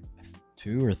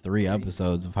 2 or 3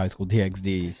 episodes of High School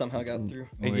DxD Somehow got through.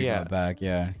 when we Yeah. got back.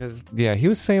 Yeah. Because he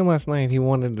was saying last night he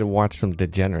wanted to watch some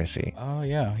Degeneracy. Oh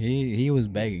yeah, he was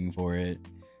begging for it.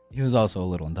 He was also a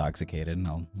little intoxicated.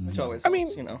 Which always I mean-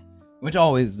 helps, which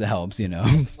always helps.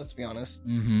 Let's be honest.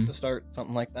 hmm To start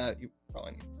something like that, you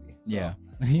probably need to be. So, Yeah,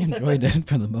 he enjoyed it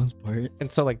for the most part.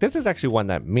 And so like this is actually one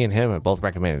that me and him have both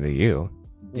recommended to you.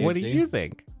 What do DxD? you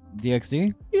think?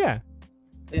 DxD? Yeah.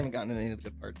 They haven't gotten any of the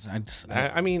good parts.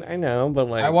 I mean, I know, but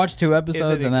like I watched 2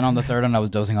 episodes, Is it and then on the third one, I was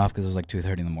dozing off because it was like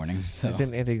 2:30 in the morning. So.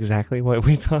 isn't it exactly what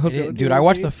we thought? Dude, I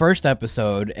watched the first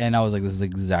episode, and I was like, "This is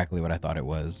exactly what I thought it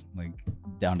was, like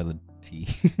down to the T."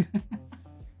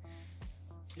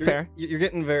 Fair. You're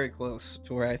getting very close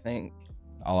to where I think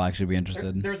I'll actually be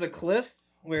interested. there's a cliff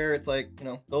where it's like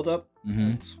build up Mhm.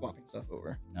 and swapping stuff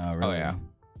over. Oh, really? yeah.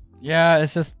 Yeah,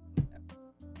 it's just,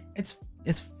 it's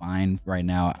fine right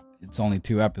now. It's only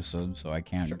 2 episodes, so I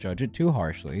can't judge it too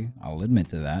harshly. I'll admit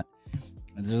to that.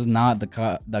 It's just not the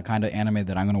kind of anime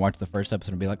that I'm gonna watch the first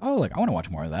episode and be like, "Oh, like I want to watch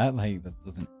more of that." Like that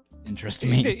doesn't interest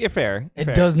me. You're fair. It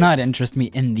fair. does not interest me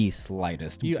in the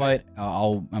slightest. You- But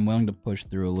I'm willing to push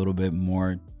through a little bit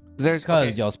more There's because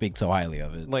okay, y'all speak so highly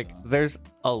of it. like so. there's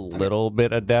a little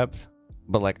bit of depth,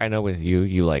 but like I know with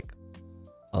you like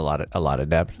a lot of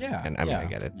depth. Yeah, and I mean yeah, I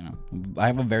get it. I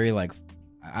have a very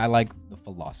I like the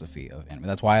philosophy of anime.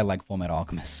 That's why I like Full Metal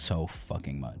Alchemist so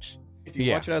fucking much. If you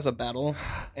Yeah. watch it as a battle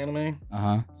anime,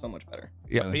 Uh so much better.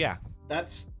 Yeah, Really? yeah.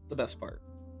 That's the best part.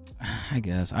 huh. I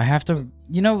guess I have to.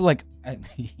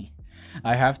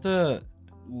 I have to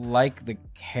like the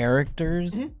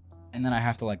characters, Mhm. and then I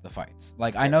have to like the fights.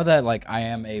 Like I know that I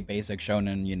am a basic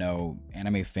shonen,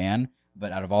 anime fan,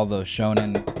 but out of all the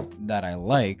shonen that I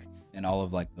like, and all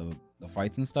of the the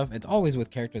fights and stuff, it's always with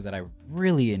characters that I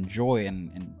really enjoy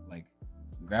and like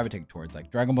gravitate towards.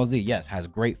 Like Dragon Ball Z, yes, has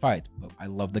great fights, but I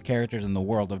love the characters in the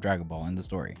world of Dragon Ball and the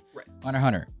story. Right. Hunter x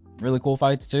Hunter, really cool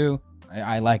fights too.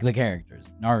 I like the characters.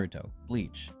 Naruto,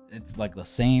 Bleach, it's like the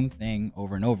same thing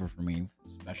over and over for me,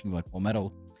 especially like Full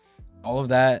Metal. All of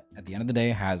that at the end of the day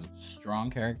has strong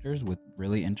characters with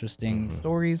really interesting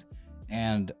stories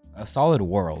and a solid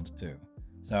world too.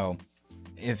 So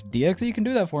if DXE can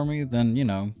do that for me, then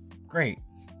great.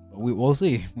 But we'll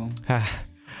see.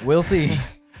 We'll see.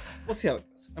 We'll see how it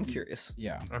goes. I'm curious.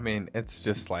 Yeah. I mean, it's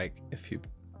just like if you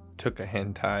took a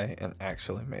hentai and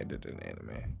actually made it an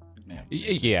anime.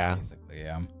 Yeah. Basically,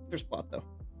 yeah. There's plot though.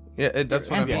 Yeah, that's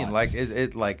what I Yeah. mean. Like,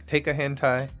 it like take a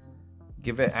hentai,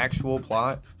 give it actual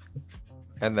plot,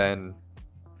 and then,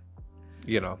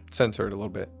 censor it a little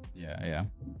bit. Yeah.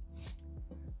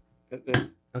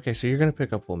 Okay, so you're gonna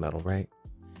pick up Full Metal, right?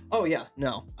 Oh yeah,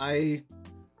 no, I'm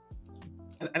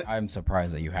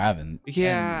surprised that you haven't.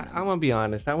 Yeah, And- I'm gonna be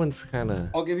honest. That one's kind of.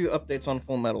 I'll give you updates on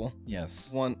Full Metal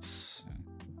yes. once.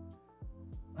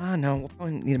 No, we'll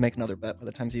probably need to make another bet by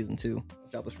the time season 2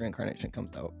 of Jobless Reincarnation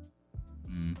comes out,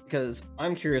 Mm. because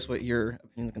I'm curious what your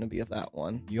opinion is going to be of that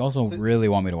one. You also So- really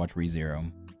want me to watch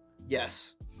ReZero.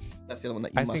 Yes, that's the other one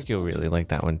that you I must. think you'll really like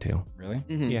that one too. Really?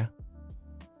 Mhm. Yeah,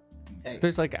 Hey,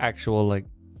 there's like actual like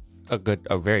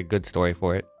a very good story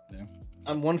for it.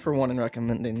 I'm 1 for 1 in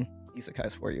recommending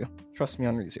isekais for you. Trust me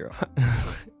on ReZero.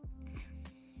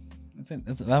 That's it.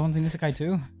 That one's an isekai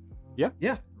too? Yeah.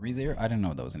 Yeah. ReZero? I didn't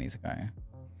know that was an isekai.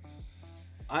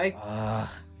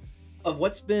 Of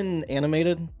what's been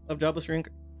animated of Jobless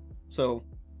Reincarnation, so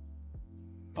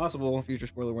possible future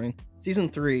spoiler warning. Season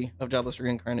 3 of Jobless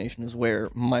Reincarnation is where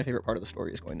my favorite part of the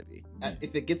story is going to be.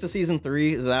 If it gets a season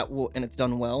 3, that will, and it's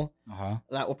done well, Uh-huh.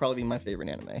 that will probably be my favorite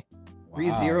anime. Wow.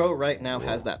 ReZero right now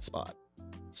has that spot.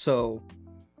 So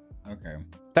Okay.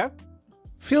 That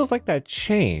feels like that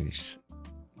changed.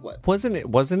 what? Wasn't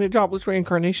it Jobless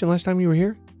Reincarnation last time you were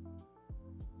here?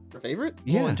 Your favorite?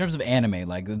 Well, in terms of anime,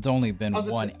 like it's only been I was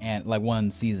gonna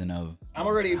one season of I'm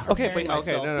already Okay, preparing but-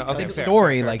 okay, myself no, no, because okay, the fair,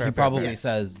 story. fair, Like fair, he fair, probably fair. Yes.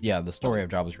 says, the story of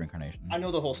Jobless Reincarnation. I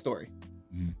know the whole story.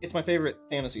 Mhm. It's my favorite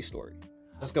fantasy story.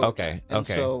 Let's go. with Okay, that. And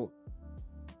okay.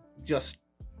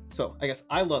 So I guess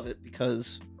I love it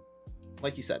because,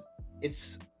 like you said,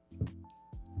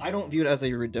 I don't view it as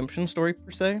a redemption story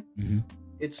per se. Mhm.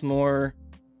 It's more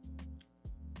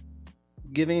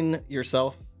giving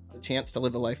yourself the chance to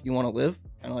live the life you want to live,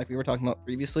 kind of like we were talking about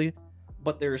previously.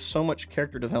 But there's so much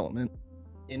character development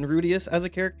in Rudius as a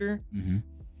character. Mhm.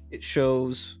 It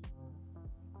shows.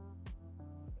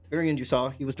 At the very end, you saw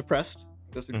he was depressed.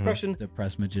 He goes through Mhm. depression.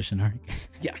 Depressed magician arc.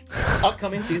 Yeah.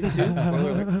 Upcoming season 2.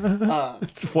 Spoiler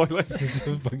alert. Spoiler. It's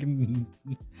so fucking.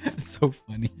 It's so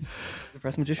funny.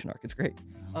 Depressed magician arc. It's great.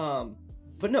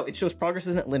 But no, it shows progress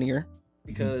isn't linear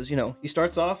because he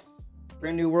starts off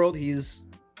brand new world. He's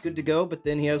good to go, but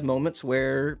then he has moments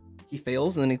where he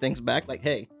fails, and then he thinks back like,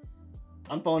 "Hey,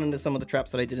 I'm falling into some of the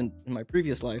traps that I did in my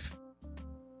previous life.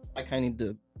 I kind of need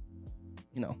to,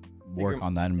 Work figure-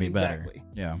 on that and be Exactly. better.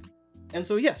 Yeah. And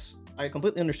so, yes, I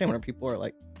completely understand when people are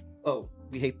like, "Oh,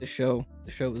 we hate this show.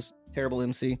 The show is terrible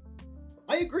MC."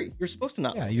 I agree. You're supposed to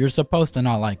not. Yeah. like it. You're supposed to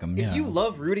not like him. If Yeah. you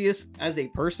love Rudius as a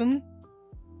person,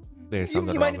 There's you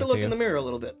something might wrong need to with look you. in the mirror a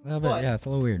little bit. a little bit. But, Yeah. It's a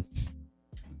little weird.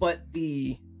 but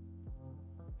the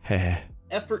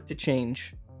effort to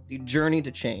change, the journey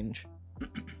to change,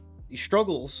 the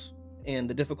struggles and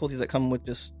the difficulties that come with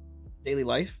just daily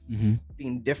life Mm-hmm.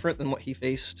 being different than what he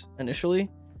faced initially,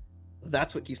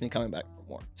 that's what keeps me coming back for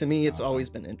more. To me, it's Awesome. always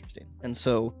been interesting. And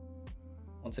so,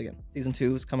 once again, season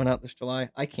 2 is coming out this July.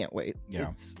 I can't wait. Yeah.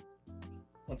 It's,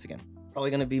 once again, probably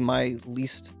going to be my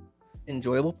least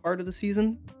enjoyable part of the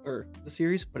season or the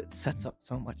series, but it sets up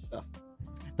so much stuff.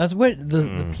 That's what the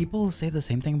Mm. people say the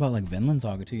same thing about like Vinland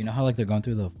Saga too. You know how like they're going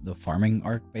through the farming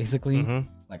arc basically. Mhm.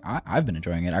 Like I've been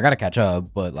enjoying it. I gotta catch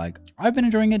up, but like I've been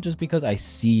enjoying it just because I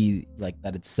see like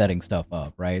that it's setting stuff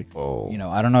up, right? Whoa. You know,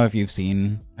 I don't know if have you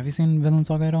seen Vinland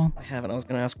Saga at all? I haven't. I was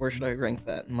going to ask, where should I rank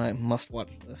that in my must-watch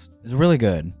list? It's really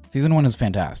good. Season 1 is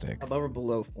fantastic. Above or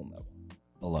below Full Metal?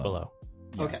 below.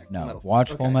 Yeah, Okay, no, Full Metal.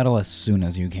 watch Full Okay. Metal as soon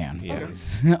as you can. Yeah. please.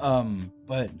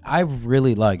 But I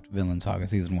really liked Vinland Saga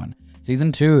season 1.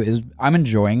 Season 2 is I'm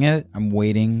enjoying it. I'm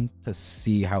waiting to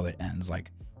see how it ends.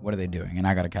 Like, what are they doing? And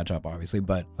I got to catch up, obviously.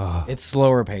 But Ugh. it's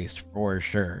slower paced for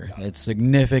sure. It's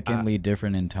significantly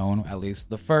different in tone. At least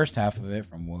the first half of it,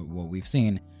 from what we've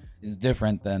seen, is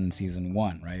different than season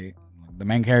 1. Right? The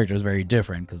main character is very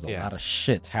different because a Yeah. lot of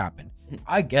shit's happened.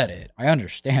 I get it. I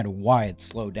understand why it's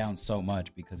slowed down so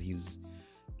much because he's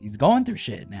he's going through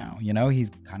shit now. You know,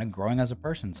 he's kind of growing as a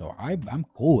person. So I'm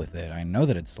cool with it. I know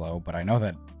that it's slow, but I know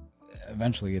that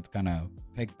eventually it's gonna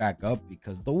pick back up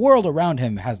because the world around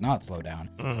him has not slowed down.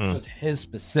 Just his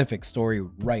specific story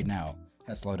right now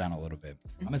has slowed down a little bit.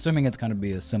 I'm assuming it's gonna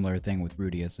be a similar thing with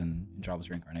Rudius and Jarvis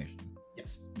Reincarnation.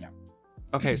 Yes. Yeah.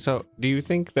 Okay, so do you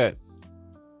think that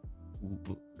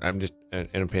I'm just an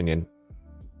opinion?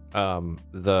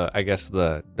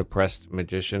 The depressed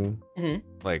magician, Mhm.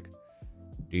 like,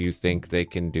 do you think they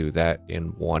can do that in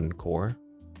one core?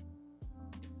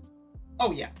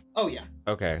 Oh yeah.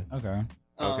 Okay, Okay.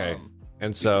 Okay. Um,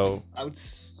 and so I would.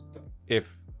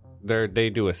 if they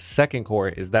do a second core,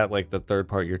 is that like the third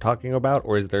part you're talking about,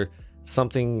 or is there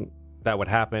something that would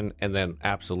happen and then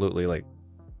absolutely like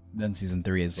Then season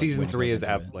 3 is season when it 3 goes is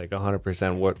into it. like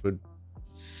 100% what would?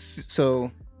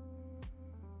 So,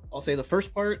 I'll say the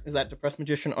first part is that depressed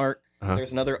magician arc. Uh-huh.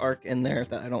 There's another arc in there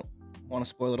that I don't want to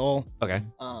spoil at all. Okay.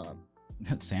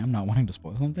 Sam not wanting to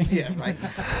spoil something. Yeah, right.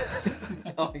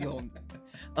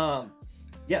 Oh,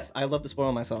 yes, I love to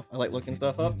spoil myself. I like looking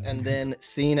stuff up and then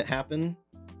seeing it happen.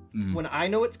 Mm. When I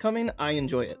know it's coming, I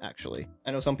enjoy it. Actually,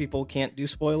 I know some people can't do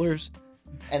spoilers,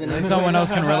 and then Someone else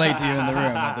can relate to you in the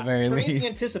room at the very For me, it's the least.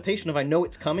 anticipation of I know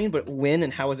it's coming, but when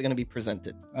and how is it going to be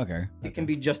presented? Okay. It can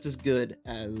be just as good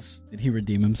as. Did he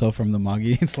redeem himself from the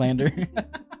Magi slander?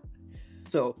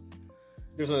 So,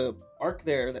 there's a arc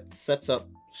there that sets up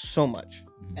so much,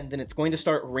 and then it's going to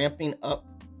start ramping up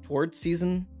towards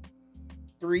season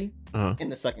 3 Uh-huh. in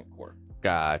the second core.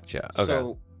 Gotcha. Okay.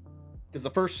 So, because the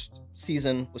first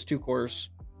season was 2 cores,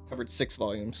 covered 6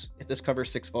 volumes. If this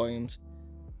covers 6 volumes,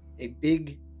 a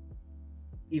big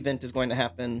event is going to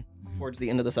happen towards the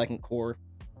end of the second core,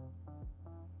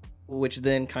 which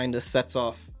then kind of sets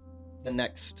off the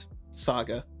next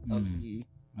saga of the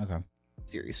Okay.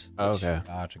 series. Okay.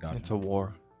 Gotcha. It's a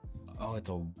war. Oh, it's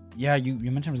a. Yeah, you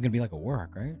mentioned it was going to be like a war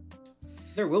arc, right?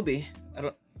 There will be. I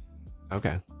don't.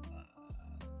 Okay.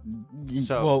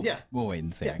 So- well, Yeah. we'll wait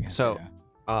and see, Yeah. I guess. So-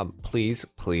 yeah.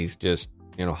 Please just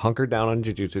hunker down on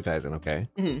Jujutsu Kaisen, okay?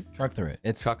 Mhm. Truck through it.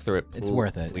 It's Truck through it. it's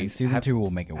worth it. And Please. season have, 2 will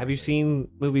make it. Have worth you it. seen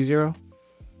movie Zero?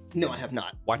 No, I have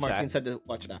not. Watch Martin that. said to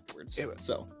watch it afterwards. Yeah.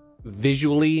 So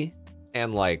Visually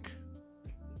and like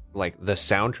the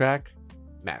soundtrack,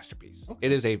 masterpiece. Okay.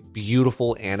 It is a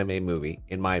beautiful anime movie,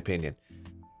 in my opinion.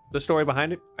 The story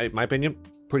behind it, in my opinion,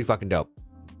 pretty fucking dope.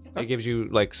 Okay. It gives you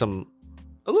like a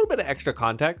little bit of extra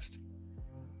context,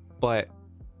 but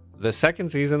the second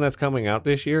season that's coming out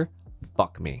this year,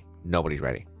 fuck me, nobody's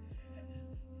ready.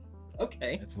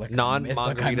 okay, It's like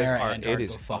Non-manga Chimera art, and it arc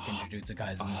is- of fucking Jujutsu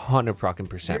Kaisen.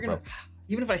 100%, you're bro. gonna.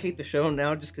 Even if I hate the show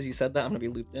now, just because you said that, I'm gonna be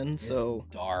looped in. So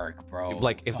It's dark, bro.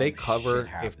 Like if they Some cover,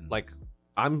 shit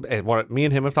happens. what me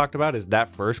and him have talked about is that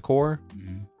first core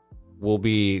Mhm. will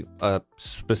be a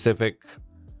specific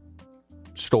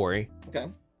story, okay,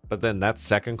 but then that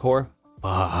second core,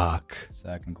 fuck.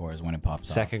 Second core is when it pops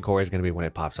off. Second core is going to be when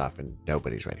it pops off and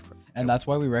nobody's ready for it. And that's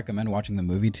why we recommend watching the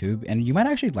movie too. And you might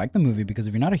actually like the movie because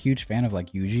if you're not a huge fan of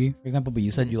like Yuji, for example, but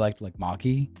you said you liked like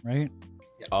Maki, right?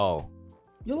 Oh,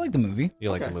 You'll like the movie. you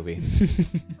like Okay. the movie?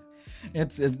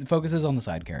 It focuses on the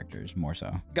side characters more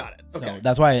so. got it. So Okay.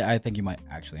 that's why I think you might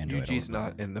actually enjoy it. a Yuji's little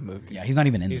not bit. in the movie. Yeah, he's not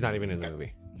even in. He's the not even in movie. the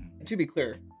movie. And to be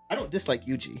clear, I don't dislike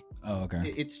Yuji. Oh,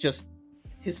 okay. It's just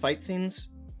his fight scenes.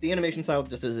 The animation style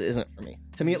just isn't for me.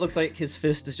 To me, it looks like his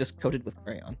fist is just coated with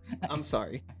crayon. I'm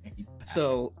sorry.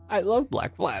 So I love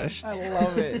Black Flash. I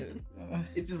love it.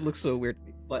 it just looks so weird to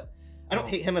me. But I don't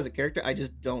hate him as a character. I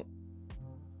just don't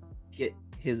get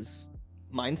his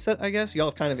mindset. I guess y'all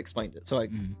have kind of explained it, so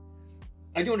Mhm.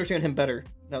 I do understand him better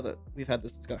now that we've had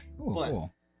this discussion. Cool, but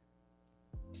cool.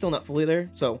 still not fully there.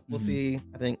 So we'll Mhm. see.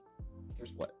 I think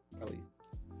there's probably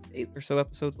 8 or so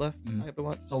episodes left. Mhm. I have to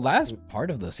watch. The last part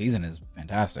of the season is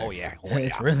fantastic. Oh, yeah. Oh,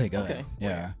 It's yeah. really good. Okay.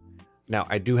 Yeah. Now,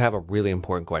 I do have a really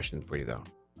important question for you, though.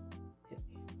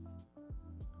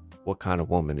 What kind of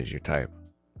woman is your type?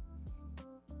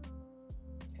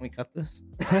 Can we cut this?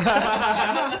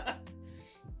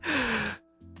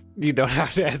 You don't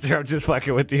have to answer. I'm just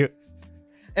fucking with you.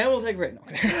 And we'll take a break. No,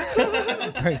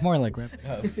 okay. Right, more like wrap it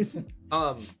up.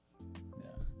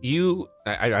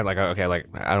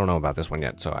 I don't know about this one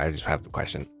yet, so I just have the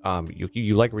question.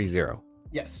 You like ReZero?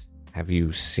 Yes. Have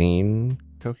you seen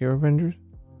Tokyo Revengers?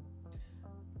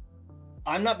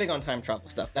 I'm not big on time travel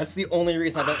stuff. That's the only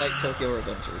reason I don't like Tokyo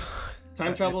Revengers.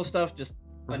 Time travel stuff just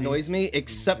annoys me,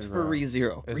 except for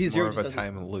ReZero. It's ReZero more just of a doesn't-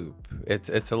 time loop. It's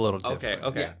a little different.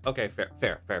 Okay.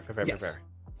 Fair. Yes.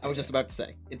 I was just about to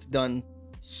say it's done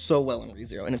so well in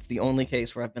ReZero, and it's the only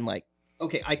case where I've been like,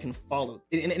 okay, I can follow.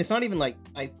 And it's not even like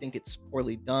I think it's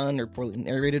poorly done or poorly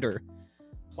narrated or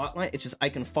plotline. It's just I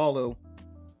can follow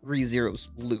ReZero's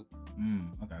loop.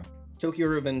 Okay. Tokyo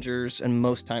Revengers and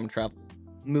most time travel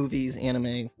movies,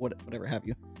 anime, whatever have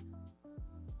you.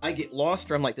 I get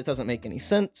lost, or I'm like, this doesn't make any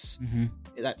sense. Mm-hmm.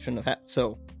 That shouldn't have happened.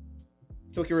 So,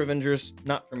 Tokyo Revengers,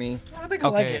 not for me. I don't think I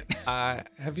like Okay. it.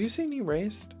 Have you seen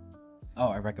Erased? Oh,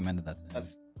 I recommended that.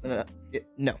 That's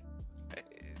no.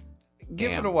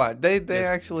 Give Damn. it a watch. They Yes.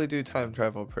 actually do time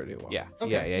travel pretty well. Yeah.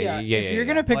 Okay. Yeah. If you're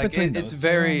gonna pick Like, between it's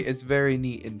those, very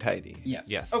neat and tidy. yes,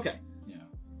 Yes. Okay. yeah.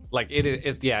 Like it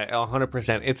is. Yeah,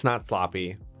 100%. It's not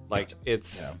sloppy. Like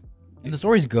it's. Yeah. And the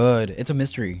story's good. It's a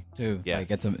mystery too. Yes.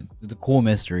 Like it's a cool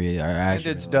mystery. I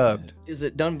actually it's really like dubbed. Is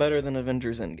it done better than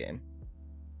Avengers Endgame?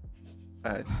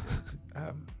 Uh, it.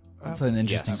 That's an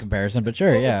interesting Yes. comparison, but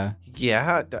sure, yeah,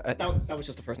 yeah. That was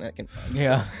just the first thing that came.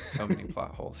 yeah, So many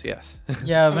plot holes. Yes.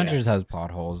 yeah. Avengers has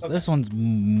plot holes. Okay. This one's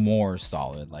more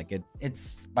solid. Like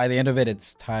it's by the end of it,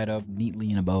 it's tied up neatly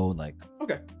in a bow. Like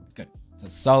Okay. good. It's a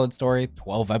solid story.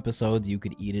 12 episodes. You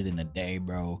could eat it in a day,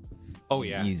 bro. Oh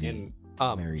yeah. Easy. And,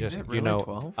 Very just easy. Is it you really know,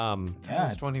 12? Yeah.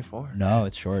 It's 24. No,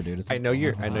 it's short, dude. It's I like know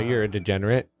you're 12 I know episodes. you're a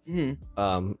degenerate.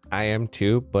 Mm-hmm. I am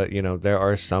too, but you know, there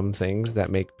are some things that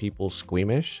make people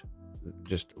squeamish.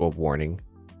 Just a warning.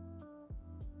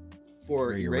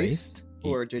 For For Erased Erased?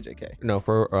 or JJK? No,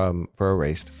 for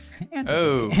Erased. And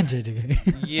Oh. and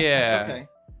JJK. Yeah. Okay.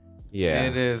 Yeah.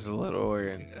 It is a little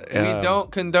weird. We Um,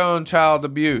 don't condone child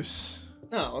abuse.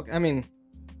 No, okay, I mean,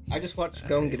 I just watched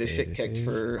Gon get his shit kicked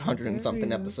for 100 and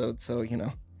something episodes, so you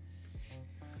know,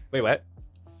 Wait, what?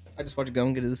 I just watched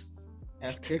Gon get his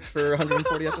ass kicked for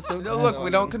 140 episodes. No, look, so, we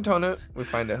I don't mean- condone it. We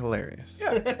find it hilarious.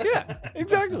 Yeah,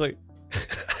 exactly.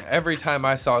 Every time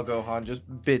I saw Gohan just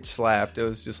bitch slapped, it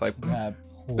was just like, That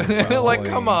poor like, boy.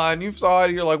 come on, you saw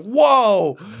it, you're like,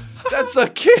 whoa, that's a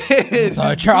kid. It's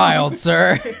a child,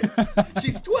 sir.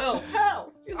 She's 12.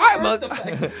 How? She's I'm birth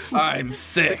defect. I'm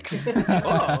 6.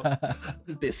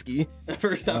 Bisky. The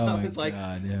first time Oh I my was like,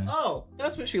 God, yeah. oh,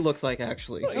 that's what she looks like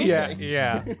actually. Yeah, Okay.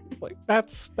 yeah. Like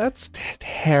that's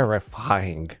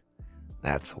terrifying.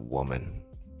 That's a woman.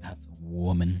 That's a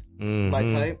woman. My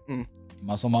Mhm. type.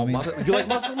 Muscle mommy. You like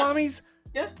muscle mommies?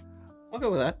 Yeah, I'll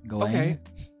go with that. Ghislaine? Okay.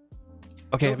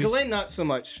 Okay. Have you, Ghislaine, not so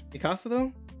much. Mikasa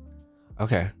though.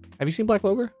 okay. Have you seen Black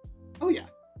Clover? Oh yeah,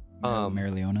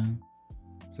 Mary Leona.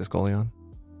 Is this Golion?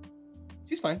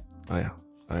 she's fine. Oh yeah.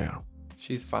 Oh yeah.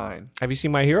 She's fine. Have you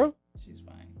seen My Hero? She's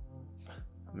fine.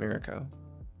 Mirako.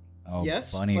 Oh,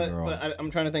 yes, funny but, girl. But I'm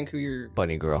trying to think who you're.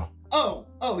 Bunny Girl. Oh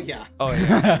yeah. Oh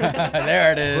yeah.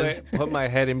 There it is. Put my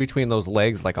head in between those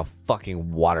legs like a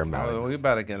fucking watermelon. Oh, we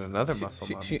better get another muscle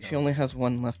She, mommy. she only has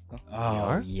one left though. Oh,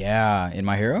 are? yeah. In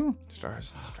My Hero?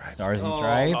 Stars and stripes. Stars and Oh,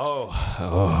 Stripes.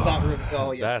 Oh. That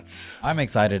oh yeah. That's I'm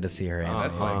excited to see her in. Oh,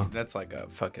 it. That's like a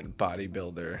fucking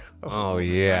bodybuilder. Oh,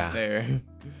 yeah. Right there.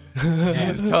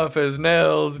 She's tough as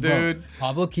nails, Bro, dude.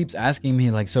 Pablo keeps asking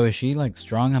me, like, so is she, like,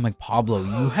 strong? I'm like, Pablo,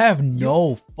 you have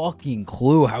no fucking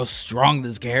clue how strong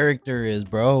this character is,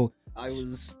 bro. I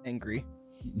was angry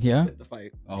Yeah? with the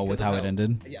fight. Oh, because with of how it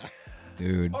ended? Yeah.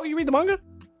 Dude. Oh, you read the manga?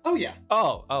 Oh yeah.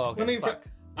 Oh, okay. Let me. Fuck.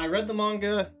 I read the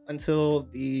manga until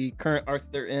the current arc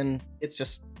they're in. It's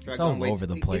just dragged all on way over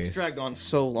too- the place. It's dragged on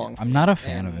so long. I'm not a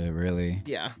fan of And- it, really.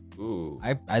 Yeah. Ooh.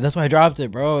 I that's why I dropped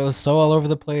it, bro. It was so all over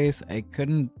the place. I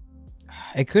couldn't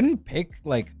pick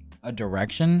like a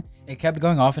direction. It kept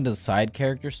going off into side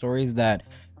character stories that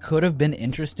could have been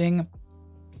interesting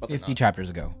But they're 50 not. chapters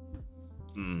ago.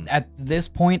 Mm. At this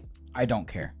point, I don't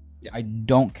care. Yeah. I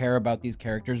don't care about these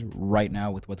characters right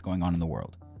now with what's going on in the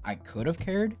world. I could have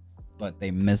cared, but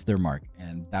they missed their mark,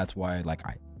 and that's why like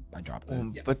I dropped it.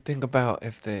 Yeah. But think about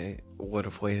if they would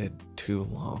have waited too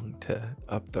long to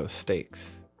up those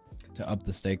stakes. To up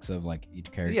the stakes of like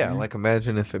each character. Yeah, like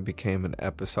imagine if it became an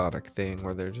episodic thing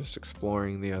where they're just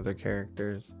exploring the other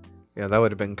characters. Yeah, that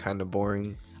would have been kind of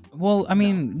boring. Well, I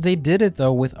mean, they did it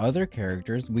though with other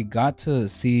characters. We got to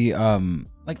see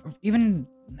like even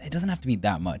it doesn't have to be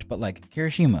that much, but like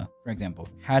Kirishima, for example,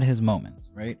 had his moments,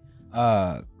 right?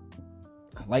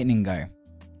 Lightning guy.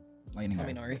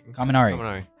 Kaminari.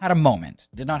 Kaminari had a moment.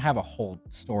 Did not have a whole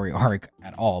story arc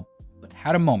at all, but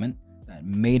had a moment that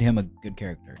made him a good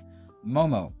character.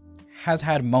 Momo has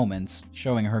had moments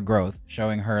showing her growth,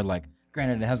 showing her like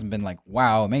granted it hasn't been like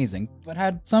wow amazing, but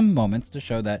had some moments to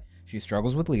show that she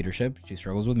struggles with leadership, she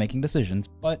struggles with making decisions,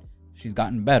 but she's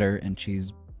gotten better and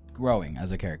she's growing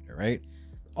as a character, right?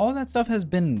 All that stuff has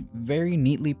been very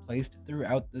neatly placed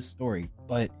throughout this story,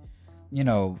 but you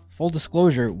know, full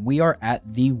disclosure, we are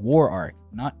at the war arc,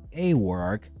 not a war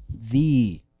arc,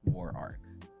 the war arc.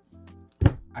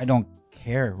 I don't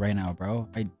care right now, bro.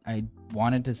 I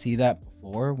wanted to see that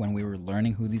before when we were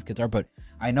learning who these kids are, but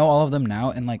I know all of them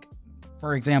now. And like,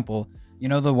 for example, You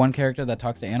know the one character that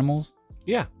talks to animals?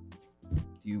 Yeah.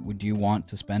 Would you want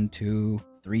to spend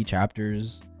 2-3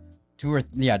 chapters, 2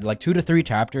 to 3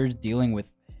 chapters dealing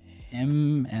with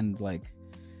him and like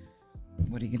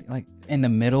what do you get like in the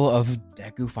middle of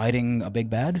Deku fighting a big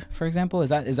bad, for example? Is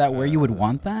that where you would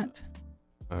want that?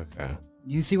 Okay.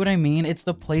 You see what I mean? It's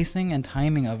the placing and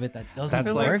timing of it that doesn't I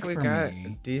feel work like we for got a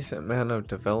me. decent amount of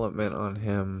development on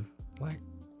him, like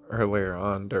earlier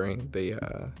on during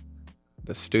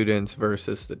the students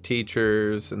versus the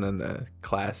teachers, and then the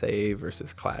class A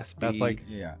versus class B. That's like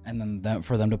Yeah, and then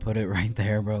for them to put it right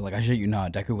there, bro. Like I shit you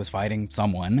not, Deku was fighting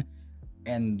someone,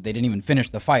 and they didn't even finish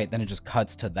the fight. Then it just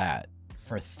cuts to that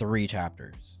for 3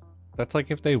 chapters. that's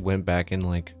like if they went back and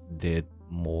like did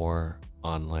more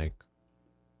on like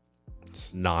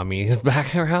Nami's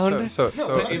background. So in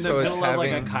the it's middle of like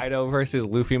a having, Kaido versus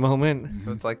Luffy moment.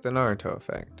 so it's like the Naruto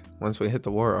effect. Once we hit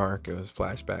the war arc, it was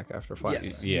flashback after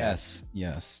flashback. Yes.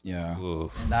 Yes, yeah.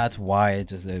 Oof. And that's why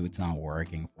it's not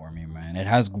working for me, man. It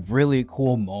has really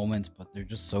cool moments, but they're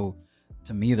just so,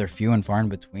 to me, they're few and far in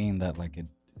between that like it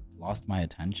lost my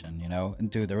attention, you know? And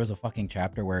dude, there was a fucking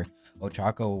chapter where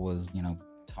Ochako was,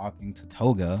 talking to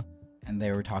Toga, and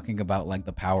they were talking about like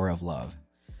the power of love.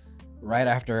 Right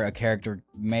after a character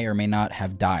may or may not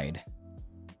have died.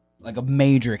 Like a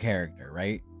major character,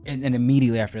 right? And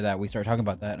immediately after that, we start talking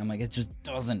about that. And I'm like, it just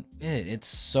doesn't fit.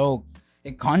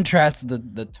 It contrasts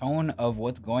the tone of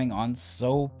what's going on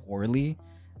so poorly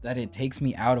that it takes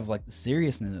me out of like the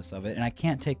seriousness of it. And I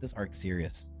can't take this arc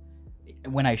serious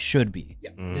when I should be.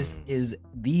 Yeah. This is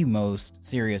the most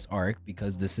serious arc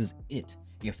because this is it.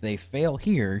 If they fail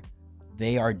here,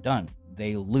 they are done.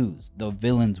 They lose. The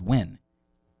villains win.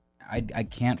 I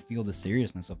can't feel the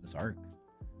seriousness of this arc,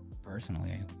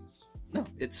 personally, at least. No,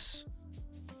 it's.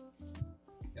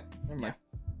 Yeah, never mind.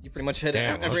 You pretty much hit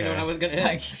Damn, every okay. note I was gonna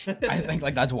Like, hit. I think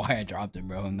like that's why I dropped it,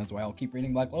 bro, and that's why I'll keep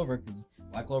reading Black Clover because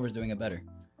Black Clover's doing it better.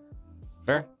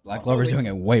 Fair. Black Clover's doing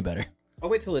it way better. I'll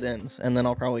wait till it ends, and then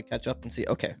I'll probably catch up and see.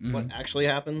 Okay, what Mhm. actually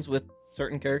happens with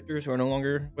certain characters who are no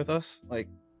longer with us? Like,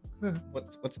 Yeah.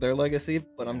 what's their legacy?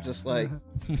 But I'm just like,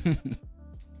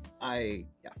 yeah.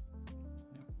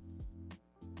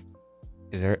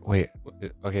 Is there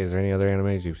is there any other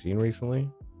animes you've seen recently?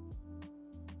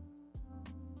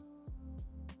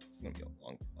 It's gonna be a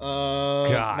long.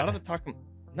 God. Not at the talk.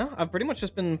 No, I've pretty much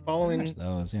just been following. Watch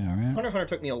those, yeah, right. Hunter x Hunter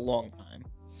took me a long time,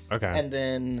 Okay. and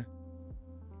then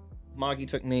Magi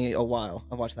took me a while.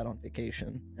 I watched that on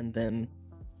vacation, and then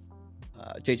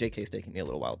JJK's taking me a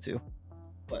little while too.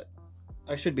 But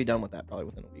I should be done with that probably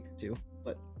within a week or two.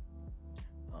 But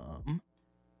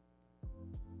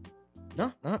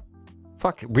no, not.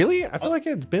 Fuck, really? I feel like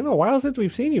it's been a while since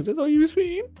we've seen you. That's all you've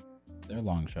seen? They're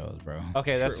long shows, bro.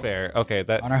 Okay, that's True. fair. Okay,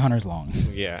 that Hunter x Hunter's long.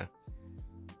 yeah.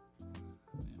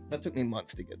 That took me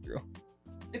months to get through.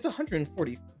 It's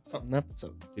 140 something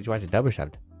episodes. Did you watch it dub or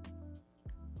subbed?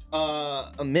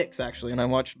 A mix actually, and I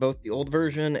watched both the old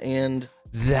version and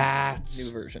That's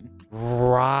new version.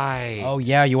 right. Oh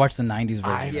yeah, you watched the '90s version.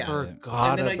 I Yeah. forgot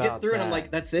And then I about get through and I'm that.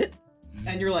 like, that's it?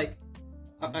 And you're like,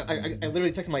 I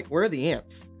literally text him like, where are the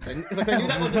ants? It's like I knew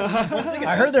that was once again,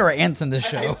 I heard there were ants in this I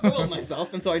show. had spoiled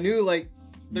myself, and so I knew like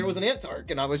there was an ant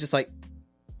arc, and I was just like,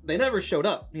 they never showed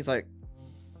up. And he's like,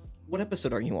 what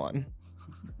episode are you on?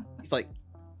 He's like,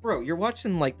 bro, you're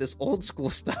watching like this old school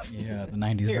stuff. Yeah, the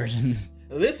 '90s Here. version.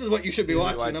 This is what you should be You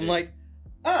watching. watch I'm it. like,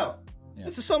 oh, Yeah.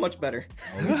 this is so much better.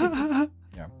 Yeah,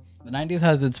 the '90s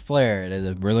has its flair. It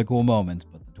has really cool moments,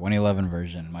 but the 2011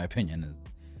 version, in my opinion, is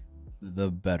the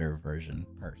better version,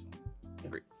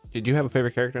 personally. Did you have a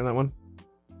favorite character in that one?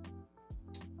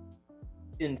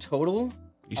 In total,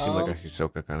 You seem like a Um,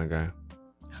 Hisoka kind of guy.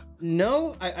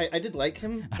 no, I did like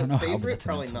him. I don't but know how, but favorite, it's an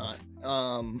probably insult.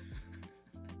 not.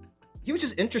 He was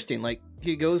just interesting. Like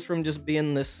he goes from just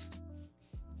being this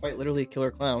quite literally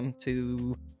killer clown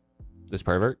to This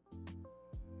pervert?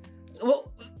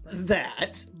 well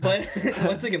that. But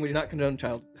once again, we do not condone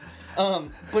child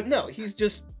abuse. But no, he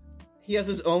has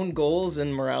his own goals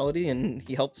and morality, and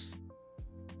he helps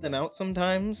them out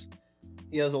sometimes.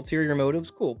 He has ulterior motives,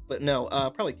 cool. But no,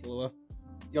 probably Killua.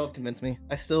 Y'all have convinced me.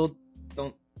 I still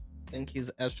don't think he's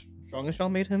as strong as y'all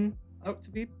made him out to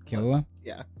be. Killua?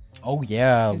 Yeah. Oh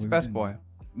yeah, He's we best were- boy.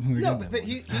 we were No, doing that but one.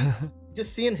 he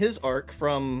just seeing his arc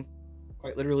from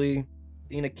quite literally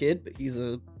being a kid, but he's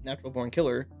a natural born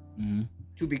killer, Mhm.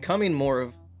 to becoming more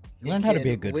of He learned how to kid be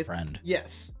a good with- friend.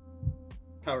 yes,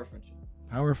 power friendship.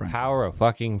 Power friend. Power of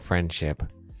fucking friendship.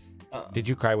 Uh, Did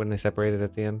you cry when they separated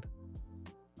at the end?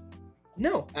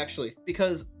 No, actually,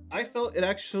 because I felt it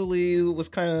actually was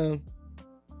kind of.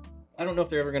 I don't know if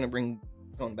they're ever going to bring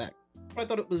going back, but I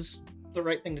thought it was the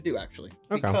right thing to do actually,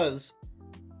 Okay. because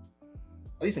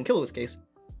at least in Killua's case,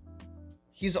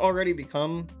 he's already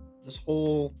become this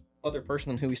whole other person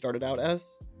than who he started out as.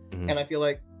 Mhm. And I feel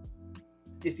like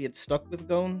if he had stuck with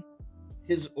Gon,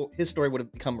 his story would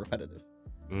have become repetitive.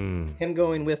 Mm. Him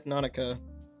going with Nanaka,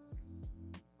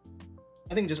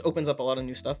 I think, just opens up a lot of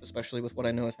new stuff, especially with what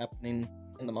I know is happening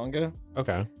in the manga.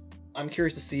 Okay. I'm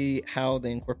curious to see how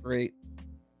they incorporate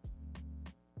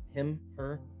him,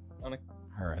 her, Nanaka,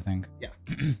 Her, I think.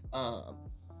 um,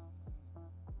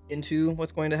 into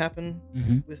what's going to happen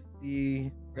Mm-hmm. with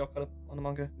the. Are y'all caught up on the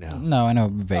manga? No. No, I know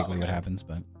vaguely what okay. happens,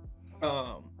 but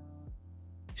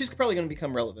She's probably going to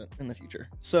become relevant in the future.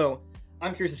 So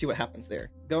I'm curious to see what happens there.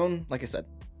 Gon, like I said,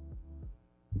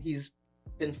 he's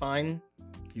been fine.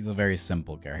 he's a very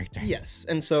simple character. Yes,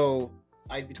 and so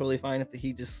I'd be totally fine if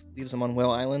he just leaves him on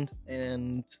Whale Island,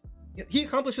 and he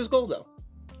accomplished his goal though.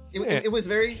 It was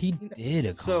very. He did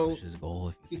accomplish his goal.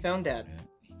 If he found Dad.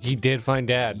 He did find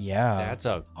Dad. Yeah. That's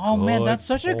a Oh man, good that's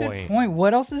such a good point.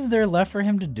 What else is there left for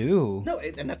him to do? No,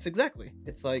 and that's exactly.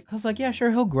 It's like Cause like, yeah, sure,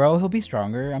 he'll grow, he'll be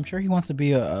stronger. I'm sure he wants to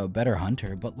be a better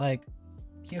hunter, but like,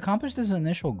 he accomplished his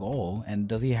initial goal, and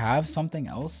does he have something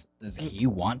else? Does he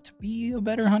want to be a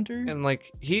better hunter? And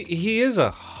like he is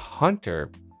a hunter,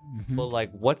 Mhm. but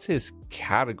like what's his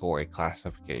category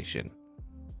classification?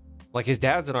 Like his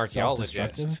dad's an archaeologist.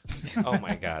 Self-destructive? Oh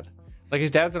my god. Like his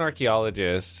dad's an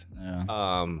archaeologist.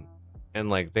 Yeah. And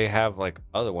like they have like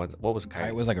other ones. What was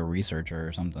Kite was like a researcher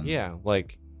or something. Yeah,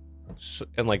 like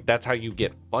and like that's how you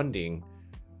get funding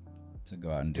To go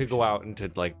out and to do go shit. out and to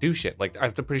like do shit. Like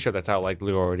I'm pretty sure that's how like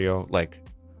Leorio like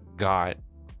got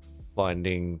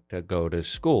funding to go to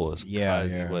school is Yeah,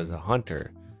 because yeah. he was a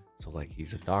hunter. So like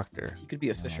he's a doctor. he could be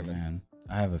a Oh, fisherman. man.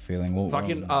 I have a feeling. We'll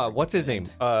Fucking what's his name?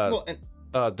 Well, and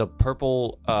The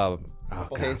purple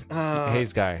Purple God. Haze.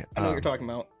 Haze guy. I know what you're talking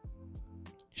about.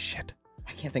 Shit.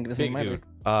 I can't think of his Big name either.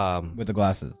 dude. with the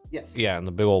glasses. Yes. Yeah, and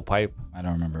the big old pipe. I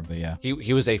don't remember, but yeah.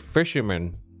 He was a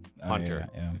fisherman. Oh, Hunter.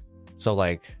 Yeah. So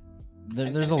like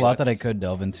There's a mean, lot that I that's- could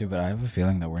delve into, but I have a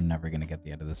feeling that we're never gonna get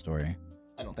the end of the story.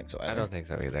 I don't think so. I Either. don't think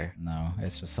so either. No,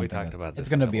 it's just We something. talked that's- about this It's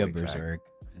gonna a be a couple weeks back. berserk.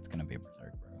 It's gonna be a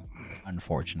berserk, bro.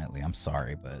 Unfortunately, I'm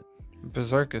sorry, but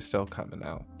Berserk is still coming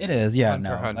out. it is. Yeah, Hunter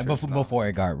no. x Like Hunter's not. before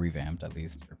it got revamped, at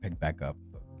least, or picked back up.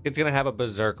 It's gonna have a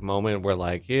berserk moment where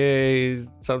like, yay,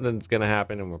 something's gonna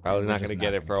happen and we're probably We're not just gonna not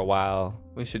get it gonna for a while.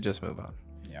 We should just move on.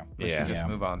 Yeah. We Yeah. should just Yeah.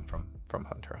 move on from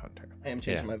Hunter x Hunter. I am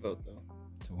changing Yeah. my vote though.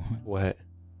 So, What?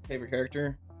 Favorite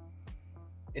character?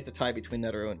 It's a tie between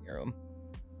Netero and Mirom.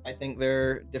 I think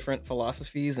they're different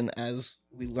philosophies, and as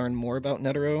we learn more about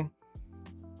Netero,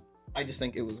 I just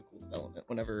think it was a cool development.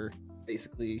 Whenever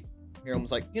basically Mirom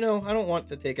was like, I don't want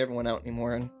to take everyone out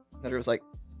anymore, and Netero was like,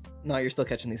 no, you're still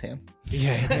catching these hands.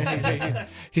 Yeah.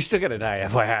 He's still gonna die,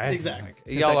 FYI.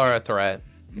 Exactly. Y'all are a threat.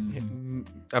 mhm.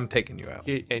 I'm taking you out.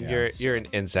 And Yeah. you're an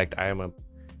insect. I am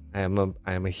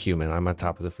a human. I'm on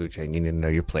top of the food chain. You need to know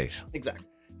your place. Exactly.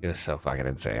 It was so fucking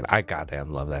insane. I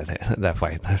goddamn love that that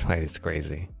fight. That fight is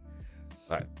crazy.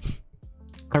 But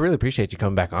I really appreciate you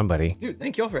coming back on, buddy. Dude,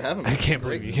 thank y'all for having me. I can't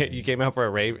believe you came out for a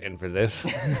rave and for this.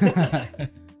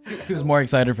 He was more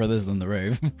excited for this than the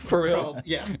rave. For Well,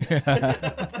 yeah.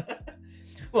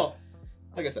 Well,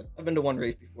 like I said, I've been to one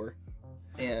rave before,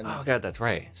 and Oh god, that's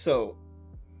right. so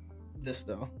this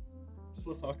though, just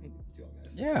love talking to y'all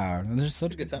guys. Yeah, there's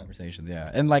such a good good time. conversations. Yeah,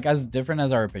 and like as different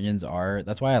as our opinions are,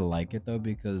 that's why I like it though,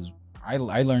 because I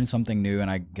learn something new and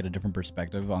I get a different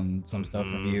perspective on some stuff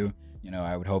from Mhm. you.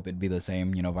 I would hope it'd be the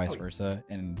same. Vice Oh, yeah. versa,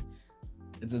 and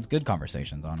it's good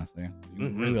conversations. Honestly, you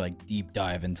Mhm. really like deep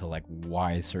dive into like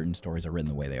why certain stories are written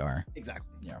the way they are. Exactly.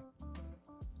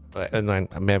 But and then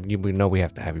we know we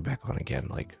have to have you back on again.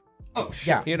 Like Oh,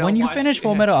 sure. You know, when you watch- finish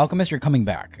Full Metal Alchemist, you're coming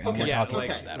back. And Okay, we're yeah, talking okay.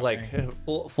 about that. like okay?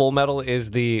 full metal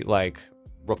is the like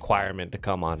requirement to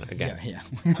come on again. Yeah.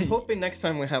 I'm hoping next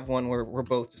time we have one where we're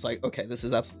both just like, okay, this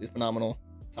is absolutely phenomenal.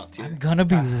 Top tier. I'm gonna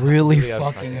be really really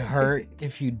fucking upset. hurt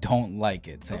if you don't like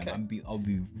it, Sam. Okay. I'll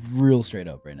be real straight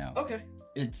up right now. Okay.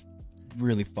 It's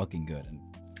really fucking good, and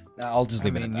I'll just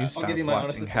leave it at you that. stopped give you my honest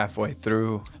watching opinion. halfway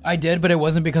through. I did, but it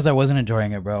wasn't because I wasn't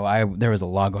enjoying it, bro. There was a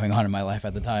lot going on in my life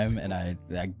at the time, and I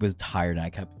was tired, and I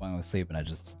kept falling asleep, and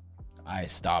I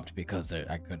stopped because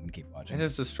I couldn't keep watching. It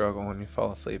is a struggle when you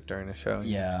fall asleep during a show.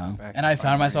 You Yeah, come back and I find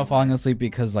found myself where falling asleep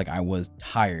because like I was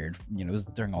tired. It was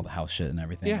during all the house shit and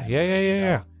everything.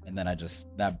 Yeah. And then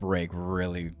that break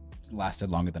really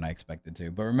lasted longer than I expected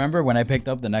to. But remember when I picked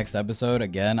up the next episode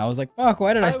again, I was like, "Fuck,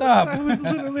 why did I stop?" I was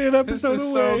literally an This episode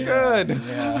is so away. good.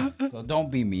 Yeah. So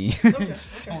don't be me. Okay.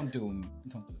 Don't do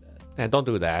that. Yeah, don't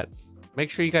do that. make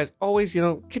sure you guys always,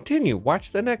 continue.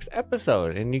 Watch the next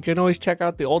episode. And you can always check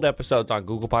out the old episodes on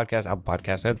Google Podcasts, Apple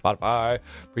Podcasts, and Spotify.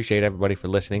 Appreciate everybody for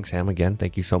listening. Sam, again,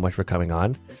 thank you so much for coming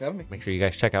on. Thanks for having me. Make sure you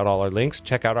guys check out all our links.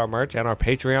 Check out our merch and our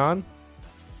Patreon.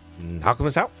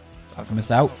 Alchemist out.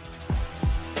 Alchemist out.